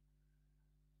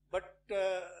 But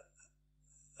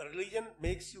religion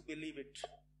makes you believe it.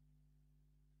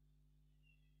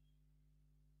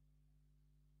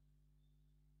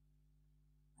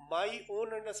 My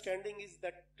own understanding is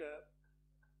that,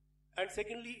 and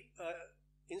secondly,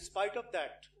 in spite of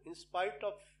that, in spite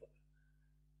of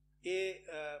a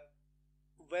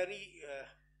very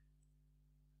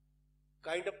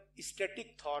kind of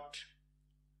static thought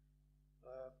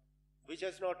which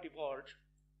has not evolved,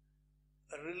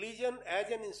 religion as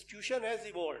an institution has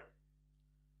evolved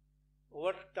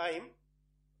over time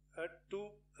to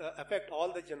affect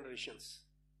all the generations.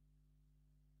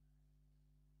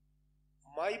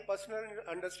 My personal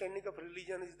understanding of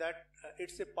religion is that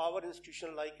it's a power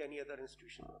institution like any other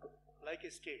institution, like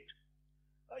a state.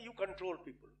 You control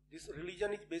people. This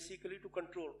religion is basically to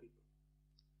control people.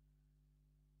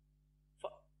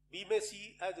 We may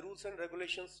see as rules and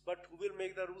regulations, but who will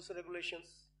make the rules and regulations?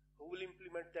 Who will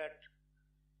implement that?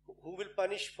 Who will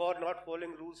punish for not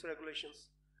following rules and regulations?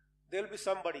 There will be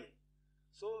somebody.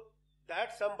 So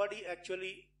that somebody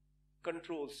actually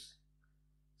controls.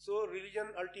 So religion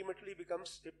ultimately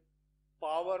becomes a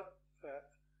power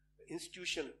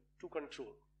institution to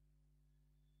control.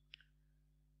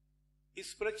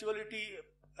 Spirituality,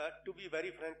 to be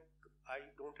very frank, I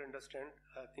don't understand.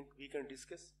 I think we can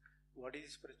discuss what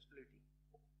is spirituality.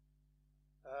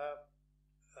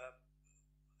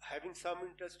 Having some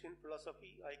interest in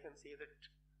philosophy, I can say that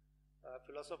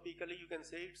philosophically you can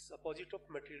say it's opposite of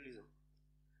materialism.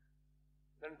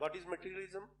 And what is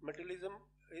materialism? Materialism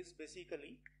is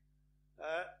basically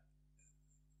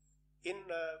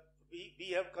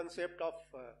we have concept of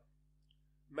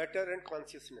matter and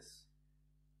consciousness.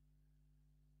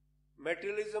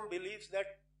 Materialism believes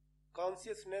that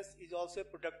consciousness is also a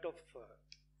product of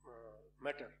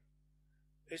matter.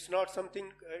 It's not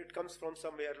something, it comes from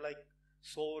somewhere like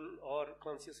soul or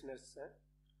consciousness.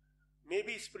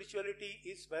 Maybe spirituality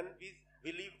is when we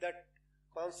believe that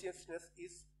consciousness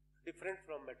is different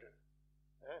from matter.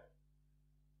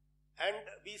 And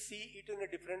we see it in a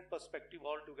different perspective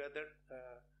altogether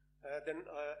than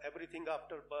everything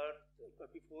after birth,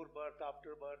 before birth,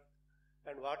 after birth,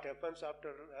 and what happens after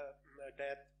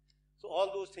death. So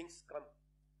all those things come.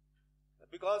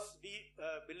 Because we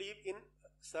believe in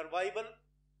survival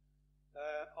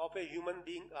of a human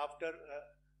being after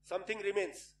something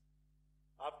remains.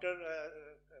 After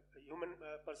a human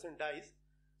person dies,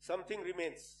 something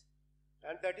remains.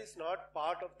 And that is not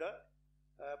part of the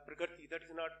prakriti, that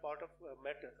is not part of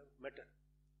matter.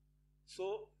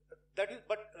 So that is,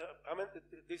 but I mean,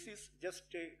 this is just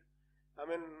a, I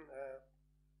mean,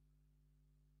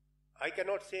 I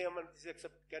cannot say, I mean, this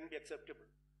can be acceptable.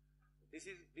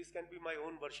 This can be my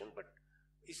own version, but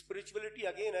spirituality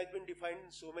again has been defined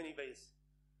in so many ways.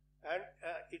 And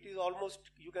it is almost,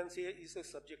 you can say, is a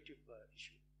subjective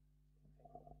issue.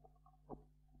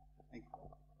 Thank you.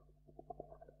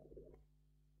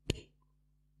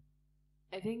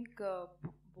 I think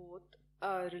both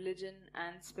religion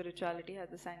and spirituality has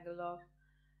this angle of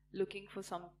looking for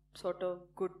some sort of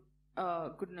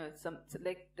goodness,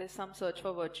 like there's some search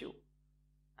for virtue,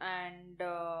 and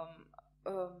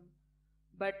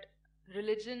but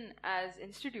religion as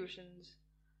institutions,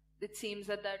 it seems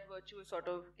that virtue is sort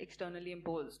of externally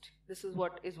imposed. This is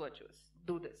what is virtuous.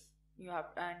 Do this. You have,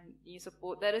 and you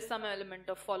suppose there is some element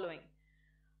of following.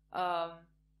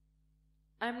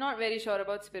 I'm not very sure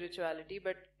about spirituality,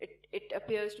 but it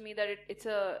appears to me that it's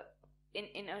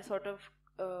in a sort of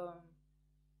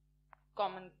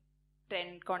common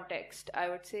trend context. I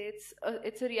would say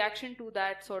it's a reaction to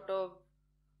that sort of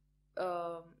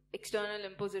external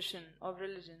imposition of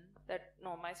religion. That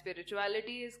no, my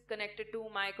spirituality is connected to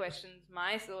my questions,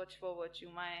 my search for virtue,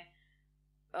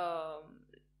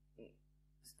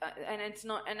 and it's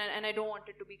not, and I don't want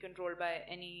it to be controlled by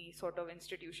any sort of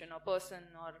institution or person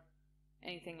or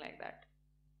anything like that.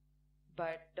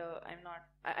 But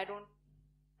I don't,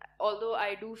 although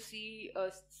I do see a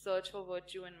search for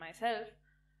virtue in myself,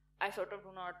 I sort of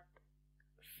do not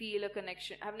feel a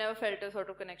connection. I've never felt a sort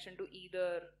of connection to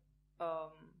either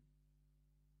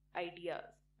ideas.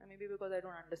 Maybe because I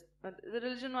don't understand the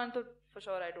religion one, so for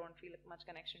sure I don't feel much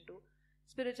connection to.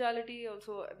 Spirituality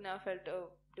also, I've never felt a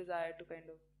desire to kind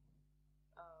of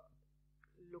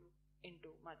look into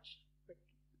much, but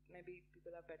maybe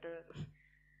people have better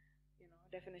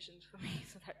definitions for me,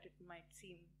 so that it might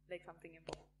seem like something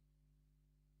important.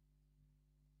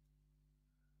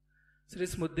 Sir,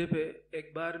 इस मुद्दे पे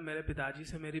एक बार मेरे पिताजी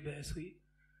से मेरी बहस हुई.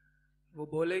 वो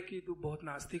बोले कि तू बहुत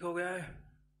नास्तिक हो गया है,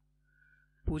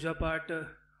 पूजा पाठ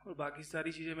और बाकी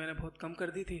सारी चीज़ें मैंने बहुत कम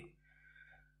कर दी थी.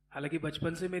 हालांकि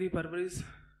बचपन से मेरी परवरिश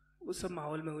उस सब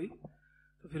माहौल में हुई,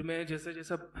 तो फिर मैं जैसे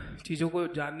जैसे चीज़ों को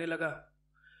जानने लगा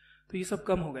तो ये सब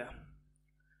कम हो गया.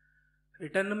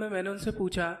 रिटर्न में मैंने उनसे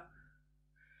पूछा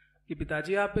कि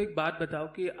पिताजी आप एक बात बताओ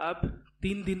कि आप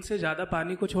 3 दिन से ज़्यादा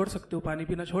पानी को छोड़ सकते हो, पानी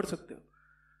पीना छोड़ सकते हो?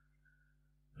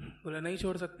 बोला नहीं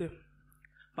छोड़ सकते.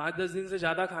 5-10 दिन से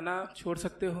ज़्यादा खाना छोड़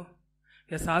सकते हो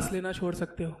या सांस लेना छोड़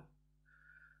सकते हो?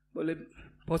 बोले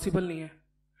पॉसिबल नहीं है.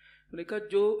 मैंने कहा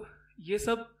जो ये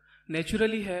सब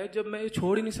नेचुरली है, जब मैं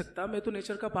छोड़ ही नहीं सकता, मैं तो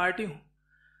नेचर का पार्ट ही हूँ.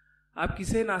 आप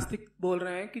किसे नास्तिक बोल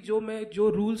रहे हैं कि जो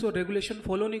रूल्स और रेगुलेशन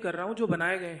फॉलो नहीं कर रहा हूँ जो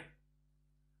बनाए गए हैं.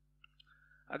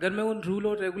 अगर मैं उन रूल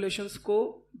और रेगुलेशंस को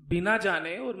बिना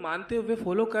जाने और मानते हुए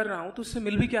फॉलो कर रहा हूँ तो उससे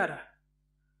मिल भी क्या रहा है?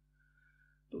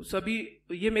 तो सभी,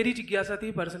 ये मेरी जिज्ञासा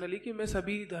थी पर्सनली कि मैं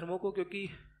सभी धर्मों को, क्योंकि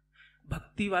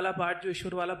भक्ति वाला पार्ट जो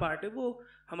ईश्वर वाला पार्ट है वो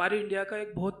हमारे इंडिया का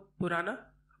एक बहुत पुराना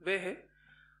वे है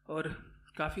और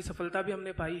काफ़ी सफलता भी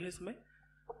हमने पाई है इसमें.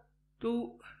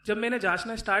 तो जब मैंने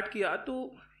जांचना स्टार्ट किया तो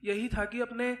यही था कि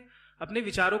अपने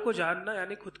विचारों को जानना,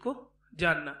 यानी खुद को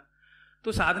जानना.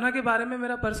 तो साधना के बारे में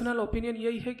मेरा पर्सनल ओपिनियन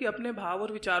यही है कि अपने भाव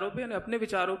और विचारों पे, यानी अपने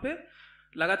विचारों पे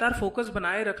लगातार फोकस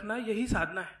बनाए रखना, यही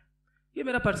साधना है. ये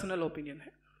मेरा पर्सनल ओपिनियन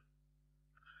है.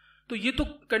 तो ये तो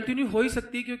कंटिन्यू हो ही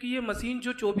सकती है, क्योंकि ये मशीन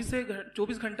जो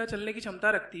 24 घंटा चलने की क्षमता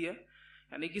रखती है,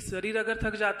 यानी कि शरीर अगर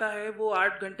थक जाता है वो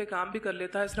 8 घंटे काम भी कर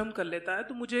लेता है, श्रम कर लेता है,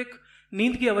 तो मुझे एक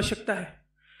नींद की आवश्यकता है.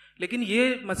 लेकिन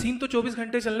ये मशीन तो 24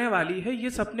 घंटे चलने वाली है. ये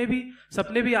सपने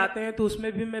भी आते हैं तो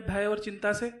उसमें भी मैं भय और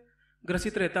चिंता से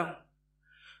ग्रसित रहता हूँ.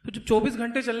 तो जब 24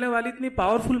 घंटे चलने वाली इतनी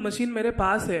पावरफुल मशीन मेरे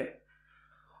पास है,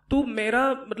 तो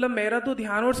मेरा तो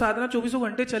ध्यान और साधना 24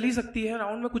 घंटे चल ही सकती है,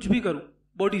 राउंड में कुछ भी करूं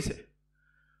बॉडी से.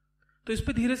 तो इस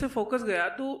पे धीरे से फोकस गया.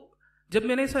 तो जब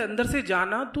मैंने इसे अंदर से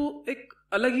जाना तो एक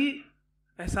अलग ही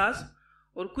एहसास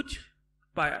और कुछ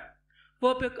पाया. वो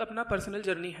अब एक अपना पर्सनल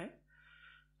जर्नी है.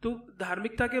 तो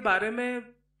धार्मिकता के बारे में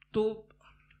तो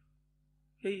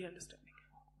यही अंडरस्टैंडिंग है.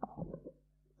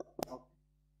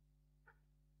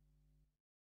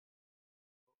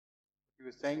 He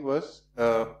was saying was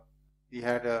he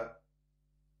had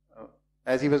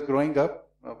as he was growing up,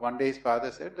 one day his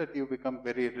father said that you become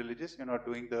very religious, you're not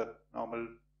doing the normal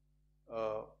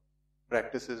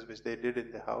practices which they did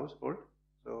in the household.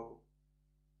 So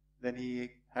then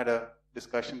he had a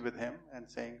discussion with him and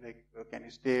saying like, can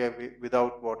you stay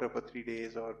without water for 3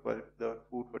 days or without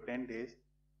food for 10 days?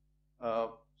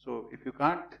 So if you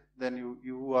can't, then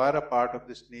you are a part of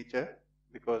this nature,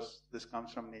 because this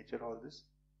comes from nature, all this.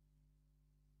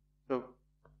 So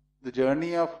the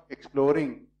journey of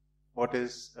exploring what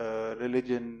is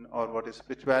religion or what is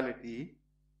spirituality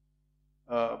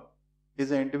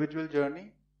is an individual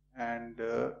journey, and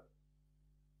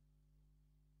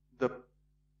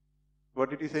what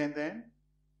did you say in the end?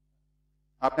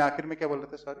 आपने आखिर में क्या बोल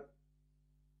रहे थे? Sorry,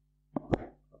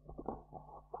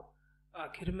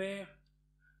 आखिर में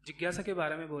जिज्ञासा के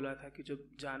बारे में बोला था कि जब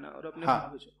जाना और अपने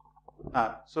भाव जो.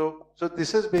 So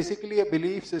this is basically a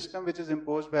belief system which is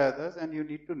imposed by others, and you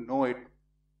need to know it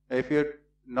If you're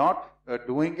not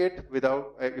doing it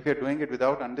without, if you're doing it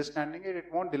without understanding it,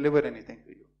 it won't deliver anything to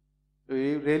you. So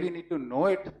you really need to know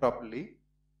it properly,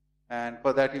 and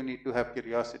for that you need to have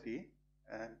curiosity,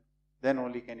 and then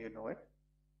only can you know it.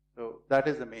 So that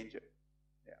is the main job.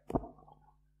 Yeah.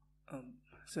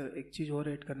 Sir एक चीज़ और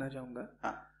add करना चाहूँगा.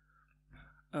 हाँ.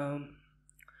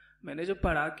 मैंने जब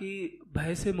पढ़ा कि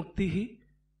भय से मुक्ति ही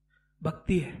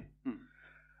भक्ति है,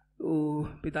 तो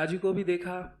पिताजी को भी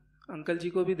देखा, अंकल जी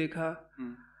को भी देखा,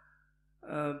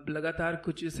 लगातार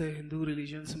कुछ जैसे हिंदू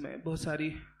रिलीजन्स में बहुत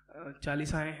सारी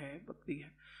चालीसाएँ हैं, भक्ति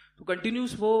है, तो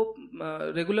कंटिन्यूस वो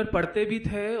रेगुलर पढ़ते भी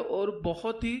थे और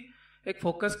बहुत ही एक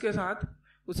फोकस के साथ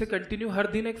उसे कंटिन्यू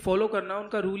हर दिन एक फॉलो करना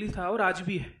उनका रूल ही था, और आज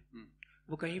भी है.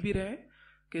 वो कहीं भी रहे,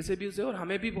 कैसे भी उसे, और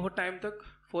हमें भी बहुत टाइम तक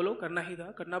फॉलो करना ही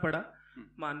था, करना पड़ा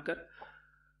मानकर.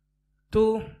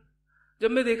 तो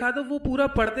जब मैं देखा तो वो पूरा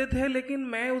पढ़ते थे, लेकिन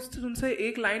मैं उनसे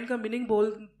एक लाइन का मीनिंग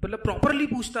मतलब प्रॉपरली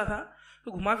पूछता था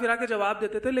तो घुमा फिरा के जवाब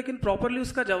देते थे, लेकिन प्रॉपरली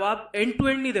उसका जवाब एंड टू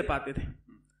एंड नहीं दे पाते थे.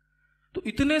 तो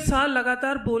इतने साल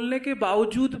लगातार बोलने के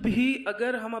बावजूद भी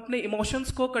अगर हम अपने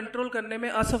इमोशंस को कंट्रोल करने में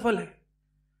असफल हैं,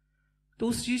 तो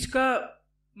उस चीज का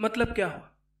मतलब क्या हुआ?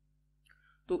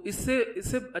 तो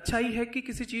इससे अच्छा ही है कि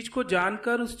किसी चीज को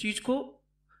जानकर उस चीज को,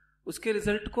 उसके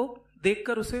रिजल्ट को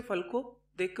देखकर, उसे फल को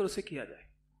देखकर उसे किया जाए.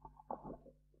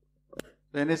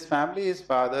 In his family, his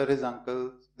father, his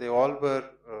uncles, they all were,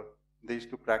 they used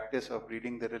to practice of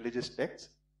reading the religious texts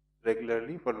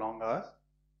regularly for long hours.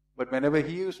 But whenever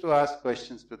he used to ask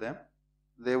questions to them,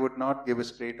 they would not give a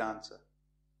straight answer.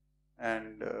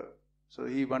 And so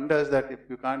he wonders that if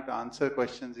you can't answer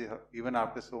questions even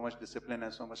after so much discipline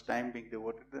and so much time being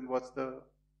devoted, then what's the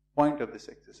point of this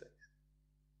exercise?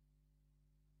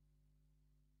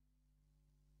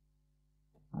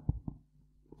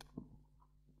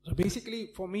 So basically,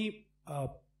 for me,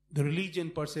 the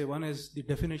religion per se, one is the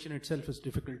definition itself is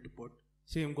difficult to put.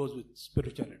 Same goes with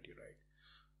spirituality, right?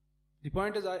 The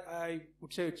point is, I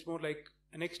would say it's more like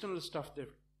an external stuff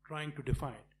they're trying to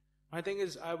define. My thing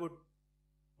is, I would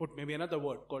put maybe another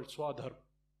word called swadharma,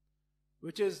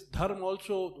 which is dharma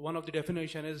also, one of the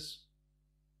definition is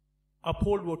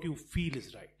uphold what you feel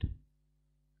is right.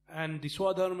 And the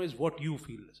swadharma is what you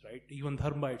feel is right. Even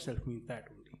dharma by itself means that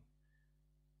only.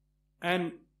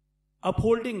 And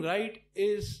upholding right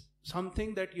is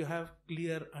something that you have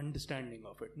clear understanding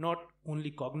of it, not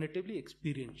only cognitively,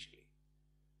 experientially.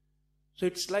 So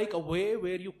it's like a way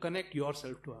where you connect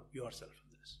yourself to yourself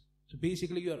in this. So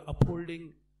basically you are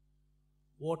upholding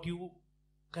what you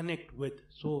connect with.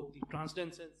 So the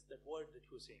transcendence, that word that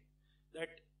you were saying, that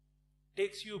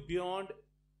takes you beyond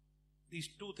these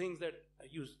two things that I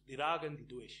use, the rag and the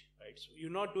dvesh, right? So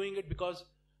you're not doing it because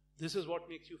this is what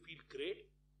makes you feel great,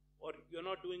 or you're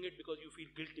not doing it because you feel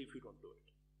guilty if you don't do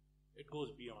it. It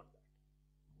goes beyond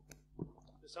that.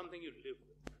 It's something you live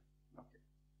with. Okay.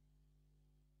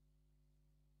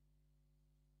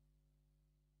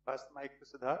 Pass the mic to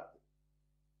Siddharth.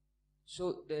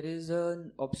 So there is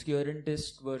an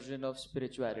obscurantist version of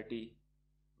spirituality,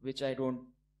 which I don't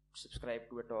subscribe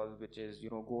to at all, which is,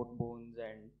 goat bones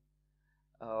and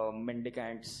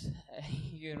mendicants,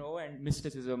 and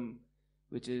mysticism,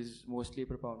 which is mostly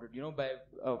propounded, by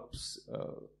a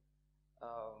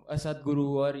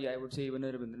Sadguru, or I would say even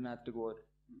a Rabindranath Tagore,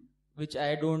 which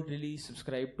I don't really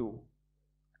subscribe to.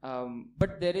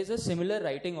 But there is a similar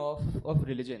writing of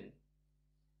religion,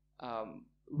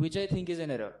 which I think is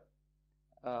an error.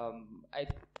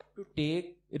 To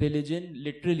take religion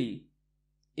literally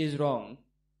is wrong,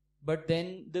 but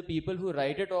then the people who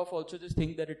write it off also just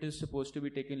think that it is supposed to be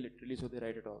taken literally, so they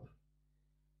write it off.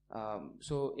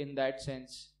 So in that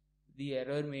sense, the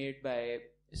error made by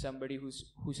somebody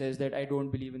who says that I don't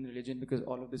believe in religion because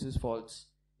all of this is false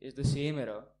is the same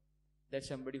error that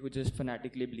somebody who just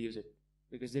fanatically believes it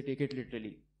because they take it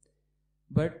literally.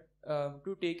 But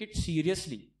to take it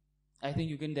seriously, I think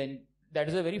you can then, that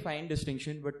is a very fine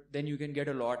distinction, but then you can get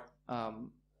a lot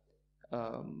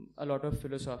of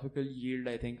philosophical yield,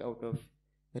 I think, out of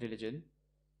religion.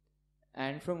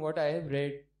 And from what I have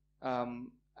read,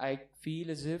 I feel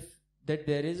as if that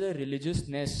there is a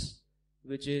religiousness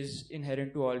which is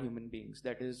inherent to all human beings,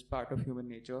 that is part of human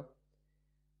nature,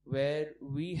 where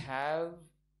we have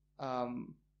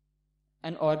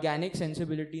an organic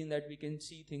sensibility in that we can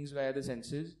see things via the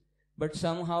senses, but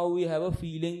somehow we have a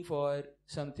feeling for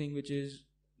something which is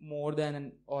more than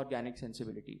an organic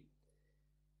sensibility.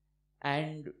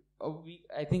 And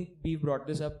I think we brought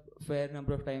this up a fair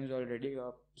number of times already,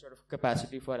 a sort of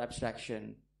capacity for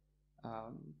abstraction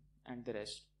and the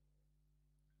rest.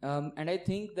 And I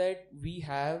think that we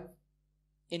have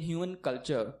in human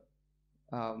culture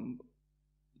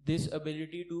this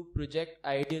ability to project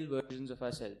ideal versions of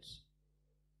ourselves,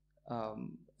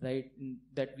 right?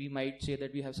 That we might say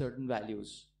that we have certain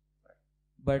values,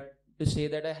 but to say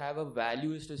that I have a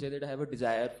value is to say that I have a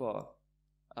desire for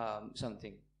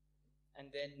something, and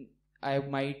then I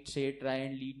might say try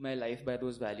and lead my life by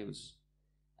those values.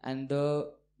 And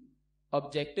the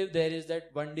objective there is that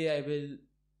one day I will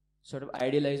sort of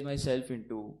idealize myself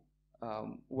into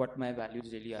what my values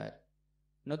really are.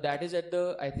 Now that is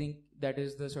I think that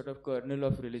is the sort of kernel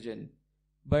of religion.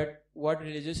 But what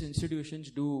religious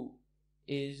institutions do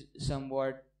is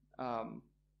somewhat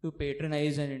to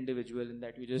patronize an individual, in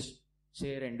that you just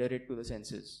say render it to the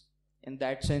senses. In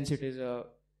that sense, it is a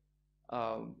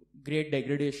great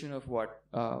degradation of what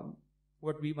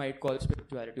we might call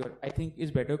spirituality, or I think is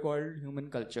better called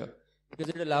human culture, because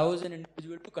it allows an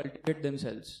individual to cultivate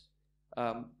themselves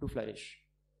to flourish.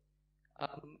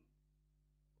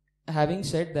 Having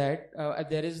said that,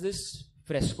 there is this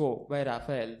fresco by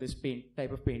Raphael, this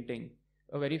type of painting,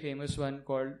 a very famous one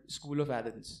called School of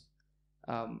Athens,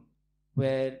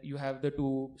 where you have the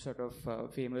two sort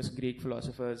of famous Greek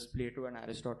philosophers, Plato and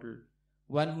Aristotle.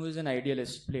 One who is an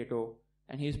idealist, Plato,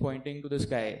 and he is pointing to the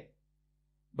sky.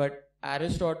 But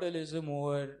Aristotle is a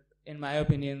more, in my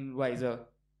opinion, wiser.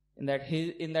 In that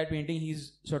painting,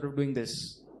 he's sort of doing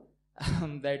this,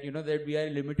 that that we are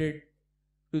limited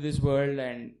to this world,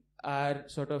 and our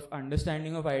sort of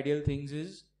understanding of ideal things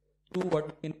is to what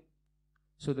we can,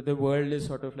 so that the world is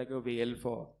sort of like a veil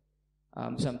for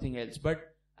something else.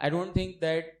 But I don't think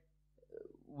that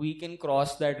we can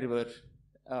cross that river.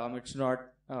 It's not,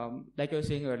 like I was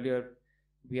saying earlier,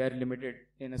 we are limited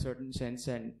in a certain sense,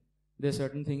 and there are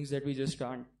certain things that we just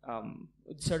can't,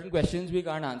 certain questions we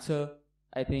can't answer,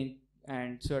 I think,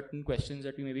 and certain questions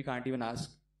that we maybe can't even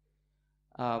ask.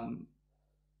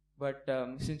 But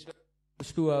since we're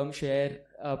supposed to share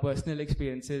personal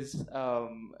experiences,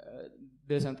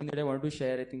 there's something that I want to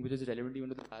share, I think, which is relevant even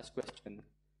to the last question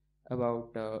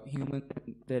about humans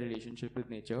and their relationship with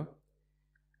nature.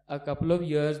 A couple of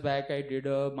years back, I did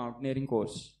a mountaineering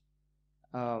course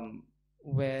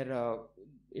where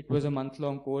it was a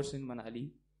month-long course in Manali,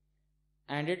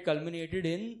 and it culminated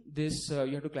in this,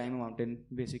 you have to climb a mountain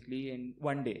basically in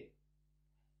one day.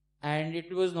 And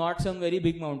it was not some very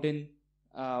big mountain,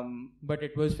 but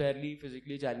it was fairly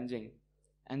physically challenging.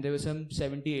 And there were some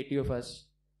 70, 80 of us.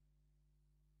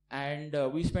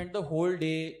 And we spent the whole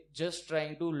day just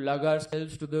trying to lug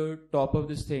ourselves to the top of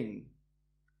this thing.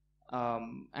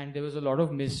 And there was a lot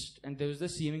of mist, and there was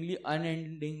this seemingly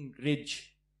unending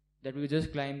ridge that we were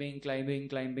just climbing.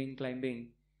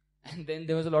 And then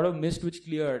there was a lot of mist which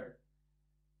cleared.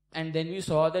 And then we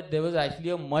saw that there was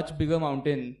actually a much bigger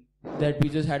mountain that we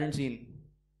just hadn't seen.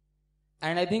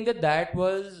 And I think that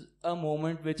was a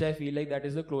moment which I feel like that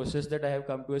is the closest that I have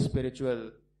come to a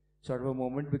spiritual sort of a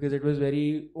moment, because it was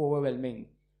very overwhelming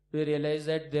to realize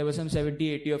that there were some 70,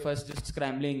 80 of us just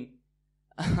scrambling,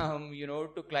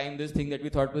 to climb this thing that we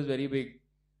thought was very big.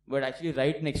 But actually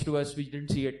right next to us, we didn't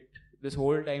see it. This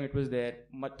whole time it was there,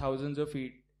 thousands of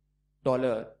feet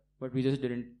taller, but we just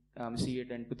didn't see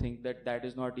it. And to think that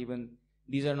is not even,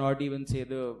 these are not even, say,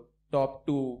 the top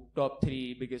 2, top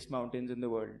 3 biggest mountains in the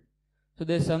world. So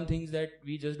there's some things that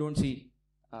we just don't see.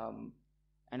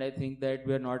 And I think that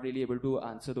we're not really able to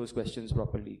answer those questions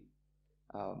properly.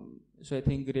 So I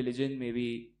think religion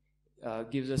maybe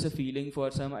gives us a feeling for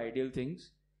some ideal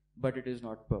things, but it is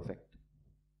not perfect.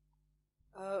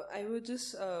 I would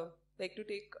just like to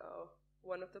take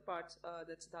one of the parts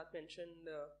that Siddharth mentioned,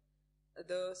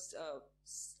 the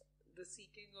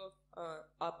seeking of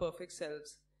our perfect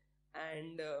selves.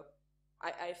 And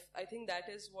I think that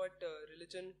is what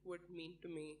religion would mean to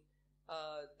me.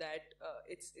 That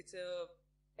it's a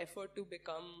effort to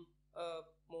become a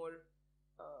more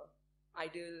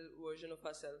ideal version of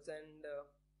ourselves, and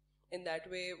in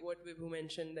that way, what Vibhu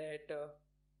mentioned, that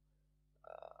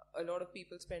a lot of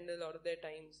people spend a lot of their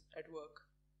times at work.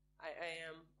 I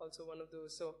am also one of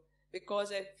those. So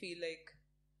because I feel like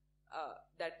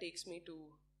that takes me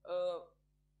to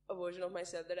a version of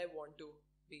myself that I want to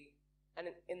be, and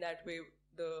in that way,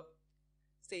 the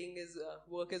saying is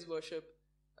work is worship.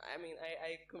 I mean,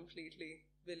 I completely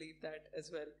believe that as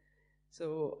well.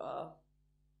 So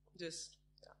just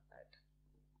that.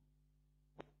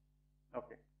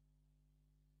 Okay.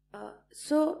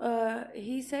 So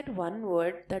he said one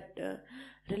word, that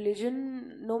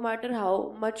religion, no matter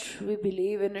how much we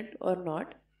believe in it or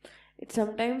not, it's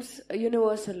sometimes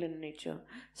universal in nature,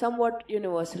 somewhat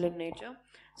universal in nature.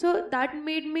 So that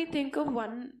made me think of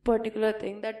one particular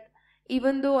thing, that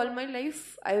even though all my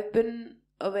life I've been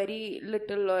a very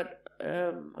little or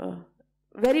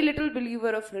very little believer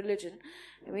of religion.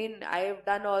 I mean, I have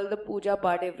done all the puja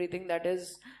part, everything that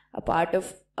is a part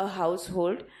of a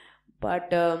household,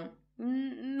 but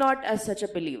not as such a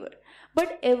believer.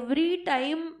 But every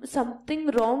time something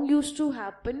wrong used to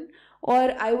happen,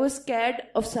 or I was scared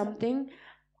of something,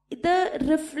 the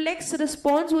reflex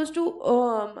response was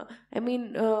to,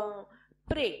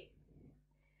 pray.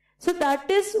 So that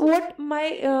is what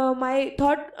my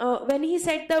thought when he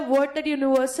said the word that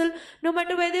universal, no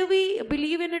matter whether we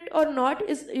believe in it or not,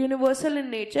 is universal in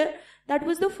nature. That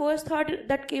was the first thought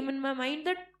that came in my mind,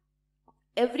 that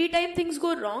every time things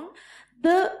go wrong,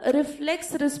 the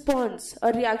reflex response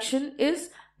or reaction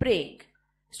is praying.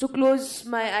 Is to close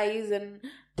my eyes and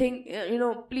think,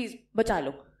 please, bacha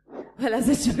lo. Wala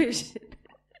situation.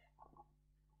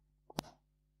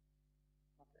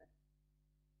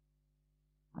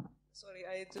 Sorry,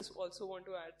 I just also want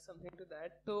to add something to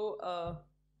that. So,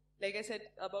 like I said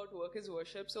about work is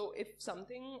worship. So if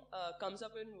something comes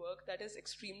up in work that is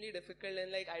extremely difficult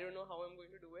and like I don't know how I'm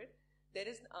going to do it, there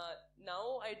is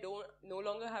now I no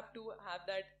longer have to have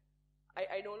that.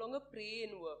 I no longer pray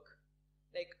in work.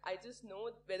 Like I just know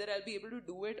whether I'll be able to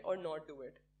do it or not do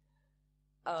it.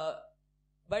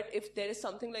 But if there is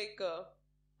something like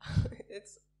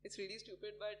it's really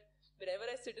stupid, but whenever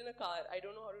I sit in a car, I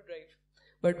don't know how to drive.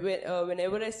 But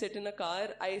whenever I sit in a car,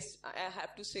 I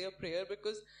have to say a prayer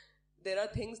because there are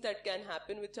things that can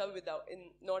happen which are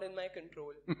not in my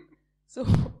control. So,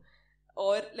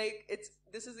 or like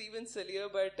this is even sillier,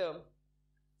 but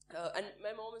and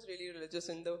my mom is really religious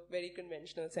in the very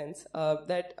conventional sense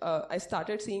that I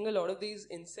started seeing a lot of these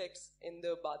insects in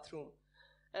the bathroom.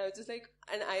 And I was just like,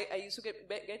 and I used to get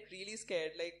really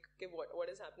scared, like, okay, what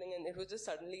is happening? And it was just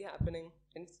suddenly happening,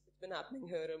 and it's been happening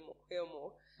here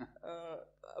more.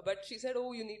 But she said,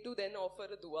 oh, you need to then offer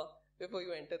a dua before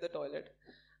you enter the toilet.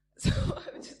 So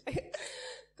I was just like,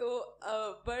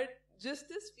 but just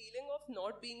this feeling of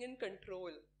not being in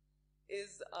control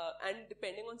is, and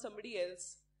depending on somebody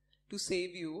else to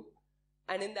save you,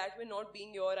 and in that way not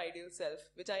being your ideal self,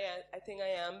 which I think I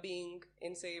am being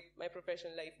in, say, my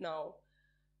professional life now,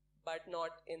 but not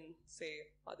in, say,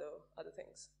 other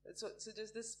things. So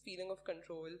just this feeling of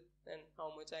control and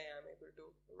how much I am able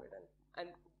to do it, and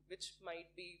which might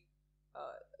be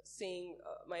saying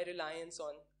my reliance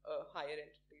on a higher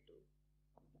entity too.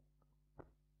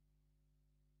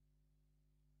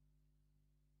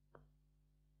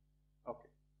 Okay.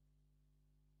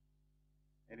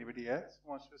 Anybody else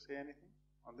wants to say anything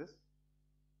on this?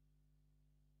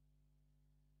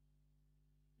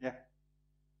 Yeah.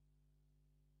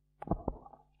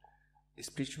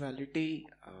 Spirituality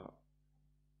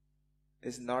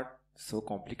is not so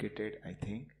complicated, I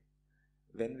think.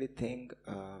 When we think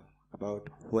about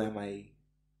who am I,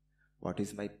 what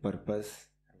is my purpose,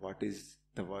 what is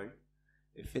the world,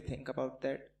 if we think about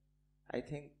that, I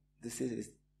think this is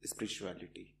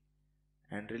spirituality.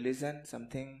 And religion,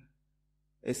 something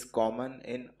is common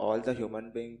in all the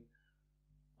human beings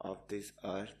of this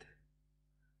earth.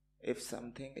 If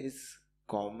something is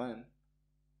common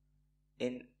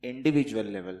in individual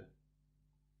level,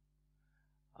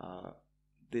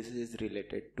 this is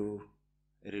related to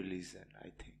religion, I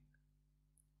think.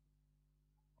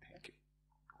 Thank you.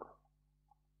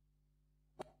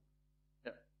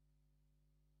 Yeah.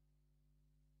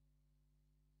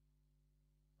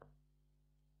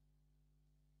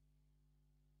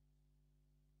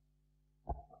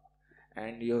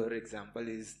 And your example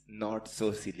is not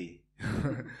so silly.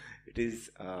 It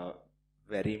is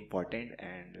very important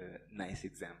and nice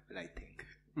example, I think.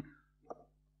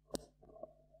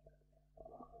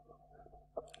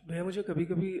 भैया मुझे कभी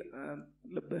कभी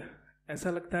मतलब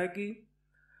ऐसा लगता है कि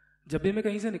जब भी मैं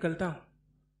कहीं से निकलता हूँ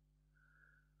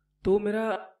तो मेरा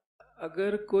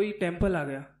अगर कोई टेम्पल आ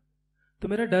गया तो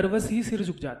मेरा डरवश ही सिर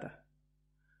झुक जाता है.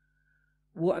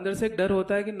 वो अंदर से एक डर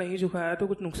होता है कि नहीं झुकाया तो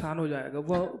कुछ नुकसान हो जाएगा.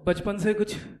 वो बचपन से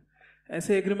कुछ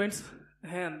ऐसे एग्रीमेंट्स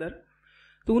हैं अंदर,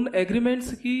 तो उन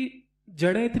एग्रीमेंट्स की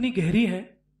जड़ें इतनी गहरी हैं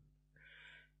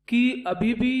कि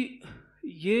अभी भी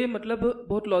ये मतलब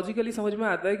बहुत लॉजिकली समझ में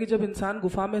आता है कि जब इंसान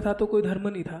गुफा में था तो कोई धर्म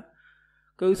नहीं था,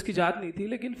 कोई उसकी जात नहीं थी,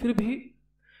 लेकिन फिर भी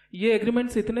ये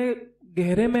एग्रीमेंट्स इतने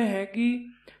गहरे में हैं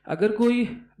कि अगर कोई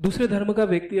दूसरे धर्म का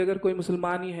व्यक्ति, अगर कोई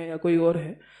मुसलमान ही है या कोई और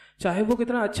है, चाहे वो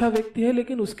कितना अच्छा व्यक्ति है,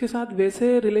 लेकिन उसके साथ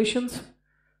वैसे रिलेशंस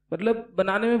मतलब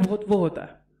बनाने में बहुत वो होता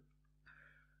है.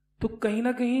 तो कहीं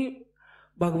ना कहीं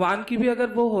भगवान की भी अगर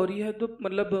वो हो रही है तो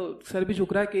मतलब सर भी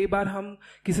झुक रहा है. कई बार हम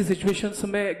किसी सिचुएशंस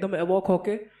में एकदम अवॉक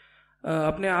होके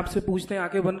अपने आप से पूछते हैं,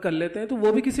 आंखें बंद कर लेते हैं, तो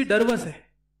वो भी किसी डरवश है,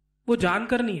 वो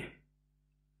जानकर नहीं है.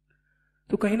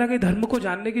 तो कहीं ना कहीं धर्म को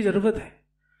जानने की जरूरत है,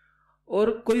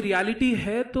 और कोई रियलिटी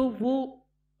है तो वो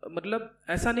मतलब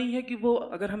ऐसा नहीं है कि वो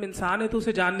अगर हम इंसान है तो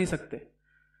उसे जान नहीं सकते,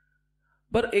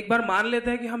 पर एक बार मान लेते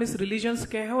हैं कि हम इस रिलीजन्स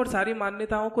के हैं और सारी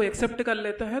मान्यताओं को एक्सेप्ट कर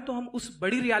लेते हैं, तो हम उस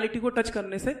बड़ी रियलिटी को टच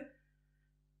करने से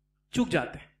चूक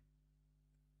जाते हैं.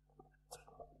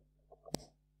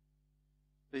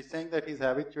 So he's saying that he's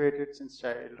habituated since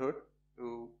childhood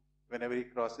to, whenever he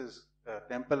crosses a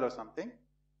temple or something,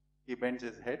 he bends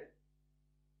his head,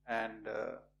 and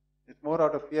it's more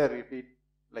out of fear. If he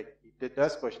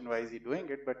does question why is he doing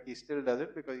it, but he still does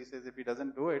it because he says if he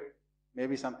doesn't do it,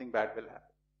 maybe something bad will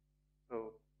happen.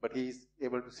 So, but he's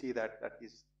able to see that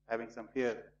he's having some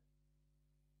fear,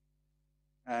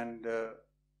 and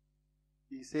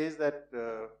he says that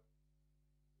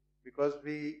because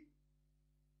we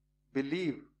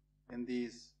believe in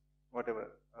these whatever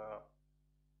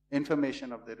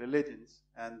information of the religions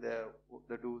and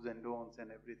the do's and don'ts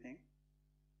and everything,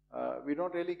 we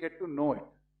don't really get to know it.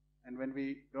 And when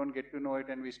we don't get to know it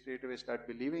and we straight away start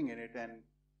believing in it and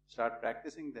start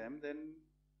practicing them, then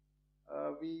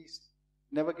we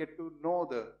never get to know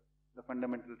the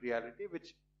fundamental reality,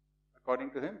 which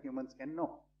according to him humans can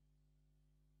know.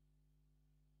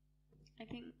 I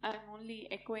think I'm only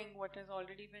echoing what has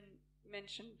already been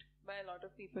mentioned by a lot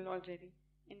of people already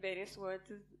in various words,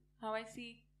 is how I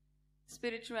see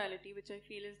spirituality, which I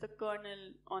feel is the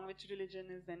kernel on which religion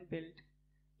is then built,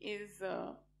 is,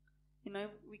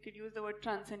 we could use the word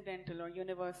transcendental or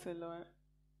universal or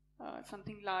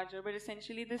something larger, but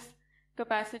essentially this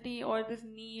capacity or this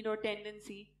need or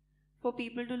tendency for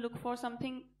people to look for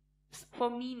something, for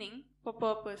meaning, for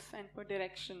purpose and for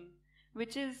direction,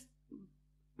 which is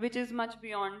much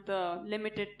beyond the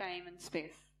limited time and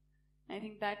space. I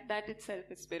think that itself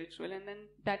is spiritual, and then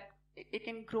that it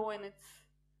can grow in its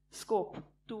scope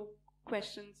to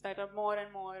questions that are more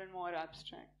and more and more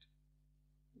abstract.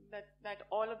 That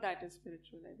all of that is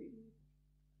spiritual, I believe.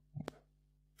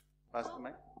 Pass the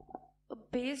mic.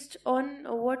 Based on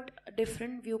what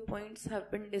different viewpoints have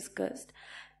been discussed,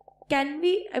 can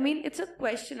we, it's a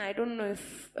question, I don't know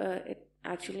if it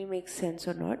actually makes sense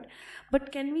or not,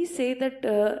 but can we say that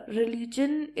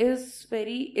religion is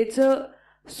it's a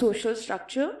social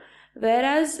structure,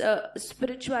 whereas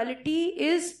spirituality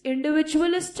is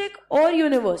individualistic or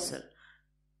universal?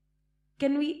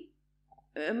 Can we,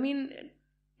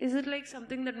 is it like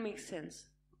something that makes sense?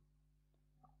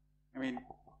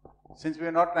 Since we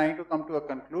are not trying to come to a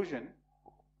conclusion,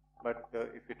 but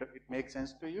if it makes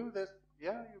sense to you, then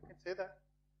yeah, you can say that.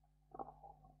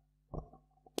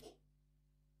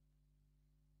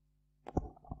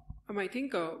 I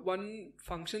think one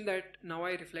function that now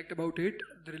I reflect about it,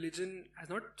 the religion has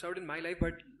not served in my life,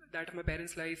 but that of my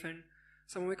parents' life and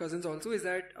some of my cousins also, is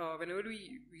that whenever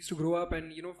we used to grow up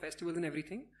and, festivals and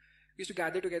everything, we used to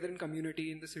gather together in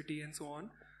community, in the city and so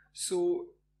on. So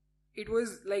it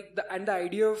was like the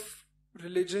idea of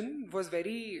religion was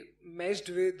very meshed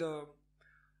with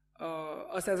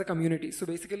us as a community. So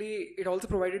basically it also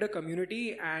provided a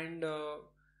community and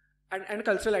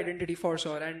cultural identity for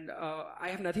sure. And I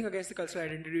have nothing against the cultural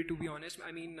identity, to be honest.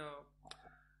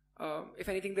 If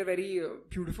anything, they're very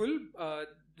beautiful,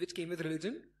 which came with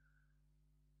religion.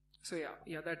 So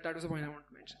yeah, that was the point I wanted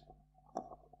to mention.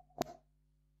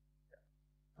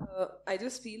 I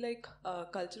just feel like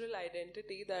cultural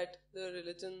identity that the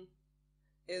religion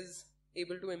is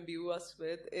able to imbue us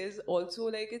with is also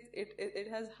like it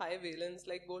has high valence,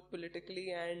 like both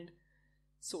politically and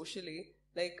socially.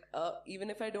 Like even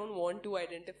if I don't want to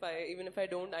identify, even if I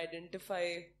don't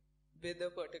identify with a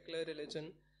particular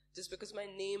religion, just because my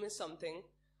name is something,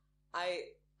 I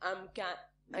am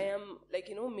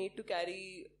made to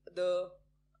carry the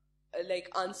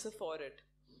answer for it,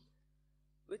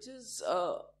 which is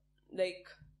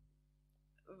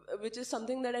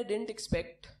something that I didn't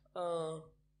expect,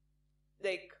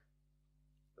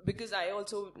 because I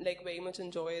also very much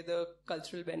enjoy the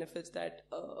cultural benefits that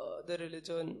the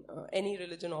religion, any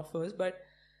religion offers, but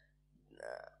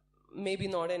maybe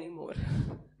not anymore.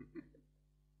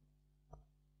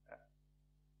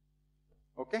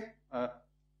 Okay.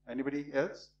 Anybody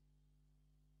else?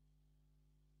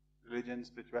 Religion,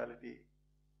 spirituality.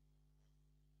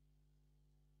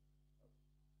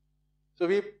 So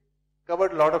we've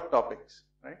covered a lot of topics,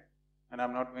 right? And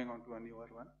I'm not going on to a newer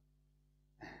one.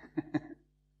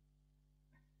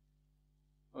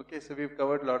 Okay, so we've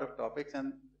covered a lot of topics,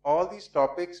 and all these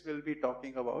topics we'll be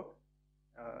talking about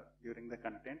during the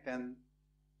content. And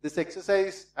this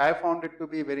exercise, I found it to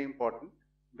be very important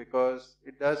because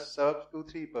it does serve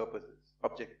 2-3 purposes,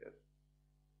 objectives.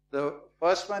 The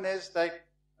first one is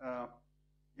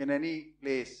in any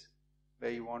place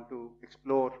where you want to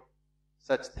explore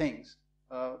such things.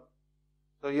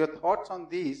 So your thoughts on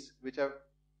these, which are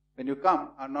when you come,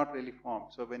 are not really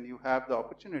formed. So when you have the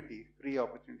opportunity, free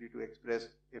opportunity to express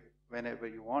whenever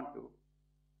you want to,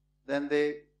 then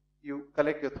you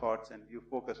collect your thoughts and you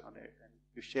focus on it and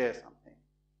you share something.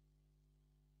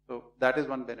 So that is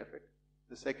one benefit.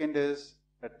 The second is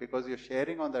that because you're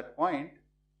sharing on that point,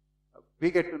 we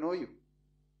get to know you.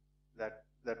 That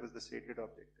was the stated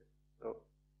objective. So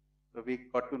we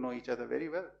got to know each other very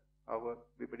well. How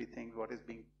everybody thinks,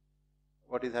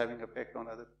 what is having effect on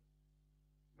others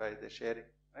by the sharing,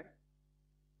 right?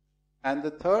 And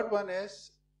the third one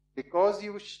is, because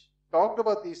you talked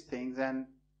about these things and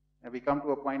we come to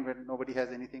a point where nobody has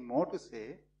anything more to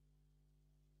say,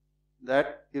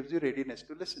 that gives you readiness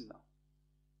to listen now.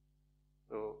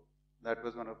 So that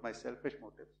was one of my selfish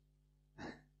motives.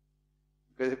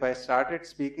 Because if I started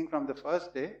speaking from the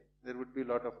first day, there would be a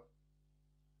lot of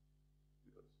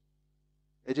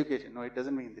education. No, it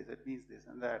doesn't mean this, it means this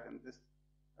and that and this.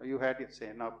 You had your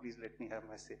say, now please let me have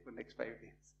my say for the next 5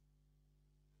 days.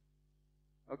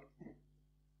 Okay.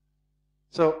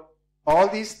 So all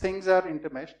these things are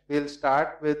intermeshed. We'll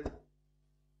start with,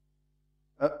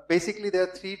 basically there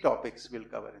are 3 topics we'll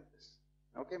cover in this.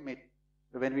 Okay,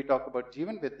 when we talk about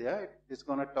Jivan Vidya, it's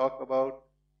going to talk about,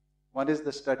 one is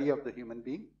the study of the human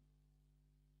being,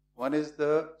 one is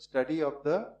the study of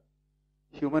the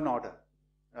human order,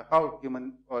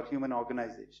 human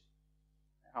organization,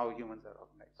 how humans are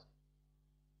organized,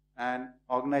 and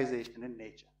organization in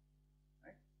nature.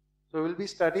 Right? So we'll be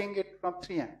studying it from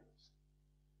 3 angles.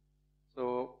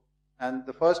 So, and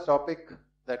the first topic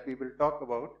that we will talk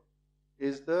about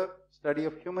is the study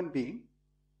of human being.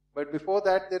 But before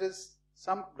that, there is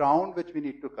some ground which we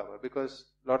need to cover, because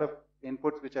a lot of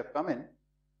inputs which have come in,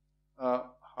 to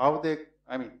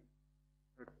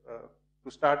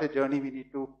start a journey, we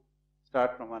need to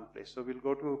start from one place. So we'll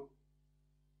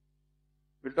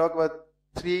talk about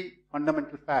 3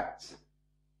 fundamental facts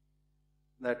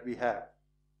that we have.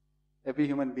 Every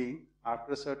human being,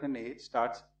 after a certain age,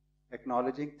 starts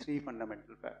acknowledging 3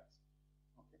 fundamental facts.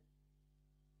 Okay.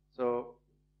 So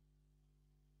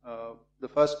the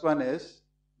first one is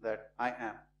that I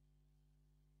am.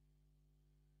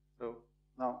 So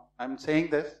now I'm saying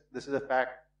this is a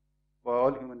fact for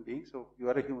all human beings. So you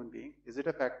are a human being. Is it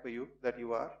a fact for you that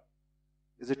you are?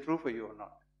 Is it true for you or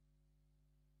not?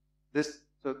 This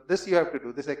you have to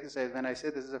do, this exercise. When I say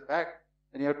this is a fact,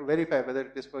 then you have to verify whether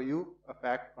it is for you a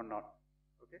fact or not.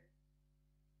 Okay?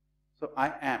 So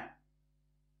I am.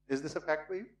 Is this a fact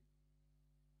for you?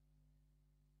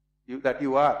 That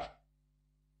you are.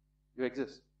 You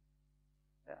exist.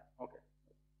 Yeah, okay.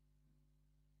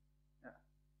 Yeah.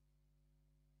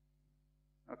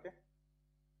 Okay?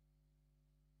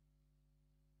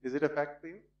 Is it a fact for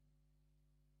you?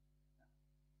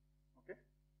 Okay?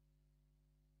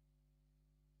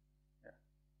 Yeah.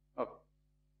 Okay.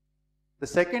 The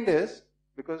second is,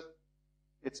 because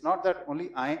it's not that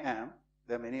only I am,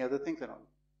 there are many other things around.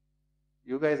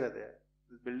 You guys are there.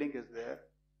 This building is there.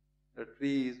 There are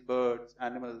trees, birds,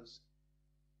 animals,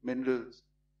 minerals.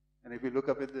 And if you look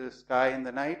up at the sky in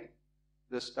the night,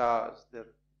 the stars, the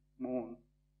moon,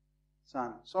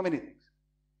 sun, so many things.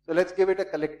 So let's give it a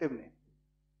collective name.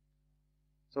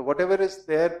 So whatever is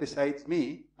there besides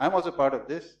me, I'm also part of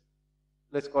this.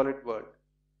 Let's call it world.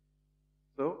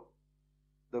 So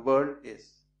the world is.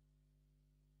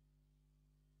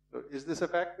 So is this a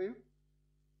fact for you?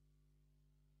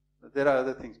 There are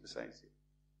other things besides you,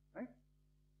 right?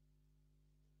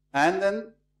 And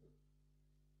then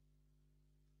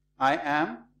I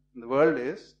am, the world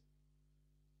is,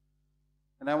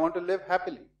 and I want to live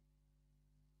happily.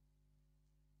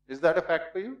 Is that a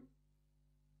fact for you?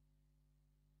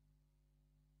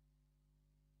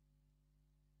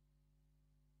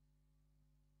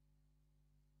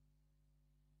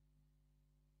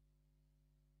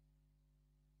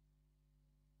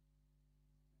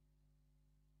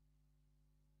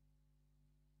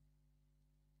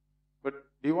 But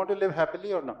do you want to live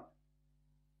happily or not?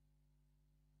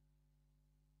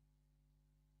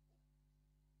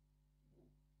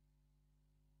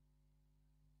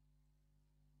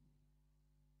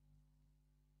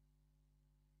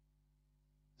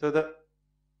 So the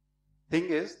thing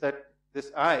is that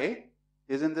this I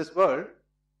is in this world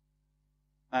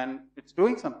and it's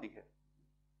doing something here.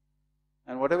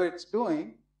 And whatever it's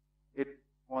doing, it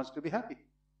wants to be happy.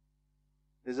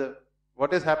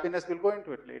 What is happiness? We'll go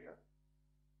into it later.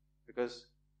 Because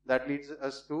that leads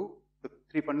us to the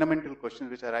 3 fundamental questions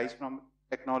which arise from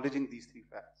acknowledging these 3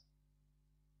 facts.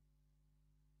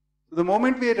 So the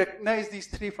moment we recognize these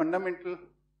 3 fundamental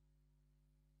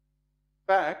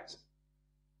facts,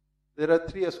 there are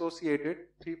 3 associated,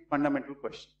 3 fundamental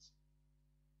questions.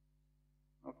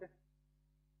 Okay?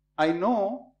 I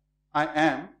know I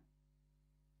am,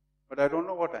 but I don't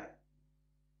know what I am.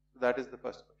 So that is the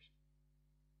first question.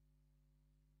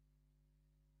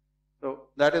 So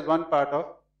that is one part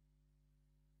of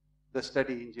the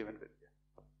study in Jivan Vidya.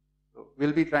 So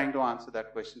we'll be trying to answer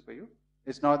that question for you.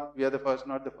 It's not, we are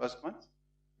not the first ones.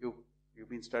 You've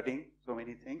been studying so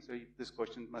many things, so this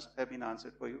question must have been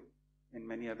answered for you in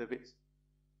many other ways.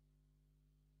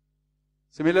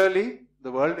 Similarly,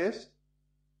 the world is,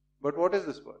 but what is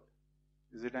this world?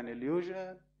 Is it an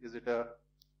illusion? Is it a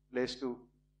place to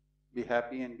be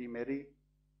happy and be merry?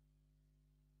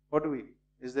 What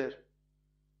is there?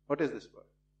 What is this world?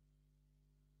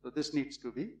 So this needs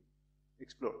to be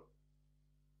explored.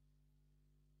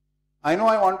 I know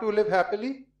I want to live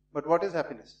happily, but what is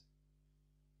happiness?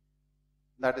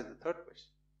 That is the third question.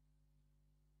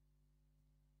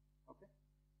 Okay.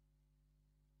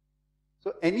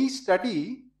 So any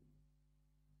study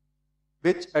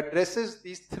which addresses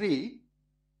these three,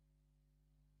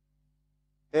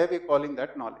 here we are calling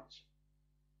that knowledge.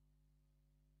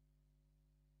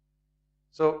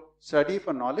 So study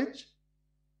for knowledge,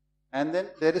 and then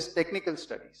there is technical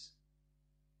studies,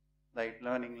 like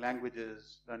learning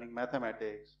languages, learning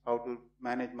mathematics, how to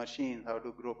manage machines, how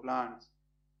to grow plants.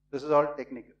 This is all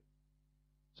technical.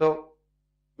 So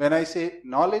when I say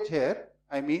knowledge here,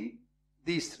 I mean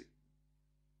these three.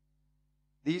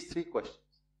 These three questions.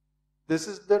 This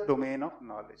is the domain of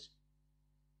knowledge.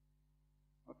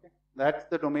 Okay? That's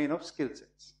the domain of skill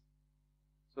sets.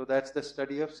 So that's the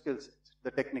study of skill sets,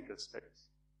 the technical studies.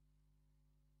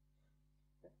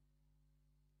 Okay?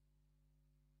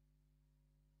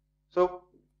 So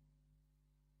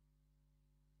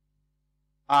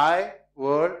I,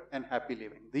 world, and happy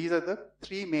living. These are the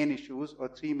three main issues or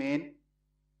three main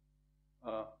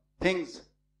things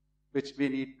which we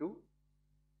need to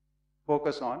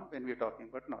focus on when we are talking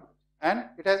about knowledge. And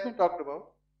it has been talked about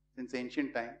since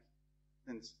ancient times,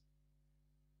 since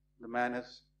the man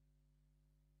has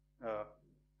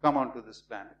come onto this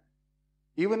planet.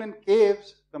 Even in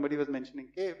caves, somebody was mentioning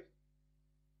caves,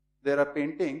 there are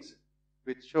paintings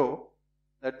which show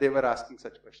that they were asking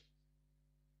such questions.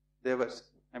 There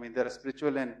are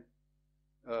spiritual and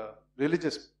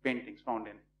religious paintings found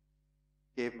in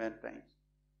caveman times.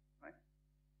 Right?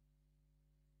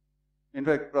 In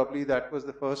fact, probably that was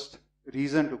the first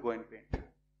reason to go and paint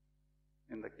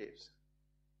in the caves.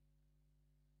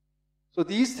 So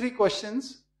these three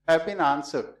questions have been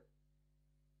answered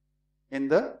in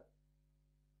the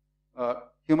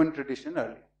human tradition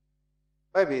earlier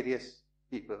by various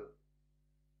people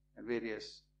and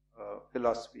various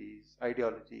philosophies,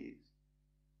 ideologies.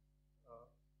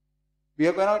 We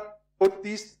are going to put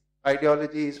these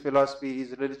ideologies,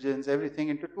 philosophies, religions, everything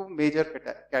into two major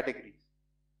categories.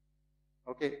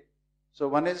 Okay, so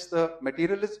one is the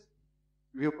materialist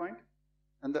viewpoint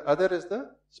and the other is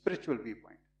the spiritual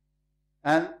viewpoint.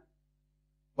 And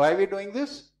why are we doing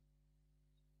this?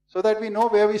 So that we know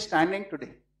where we are standing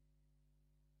today.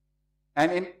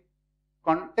 And in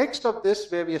context of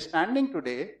this, where we are standing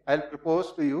today, I'll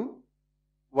propose to you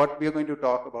what we are going to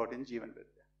talk about in Jivan Vidya.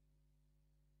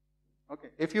 Okay,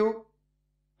 if you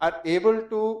are able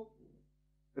to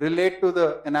relate to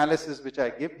the analysis which I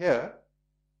give here,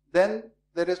 then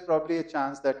there is probably a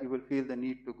chance that you will feel the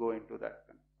need to go into that.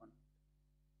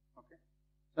 Okay,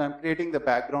 so I'm creating the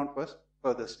background for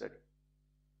further study.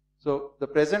 So the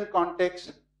present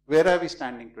context, where are we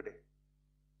standing today?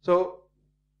 So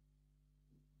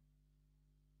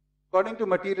according to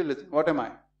materialism, what am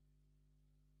I?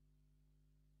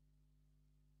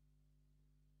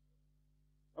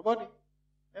 A body.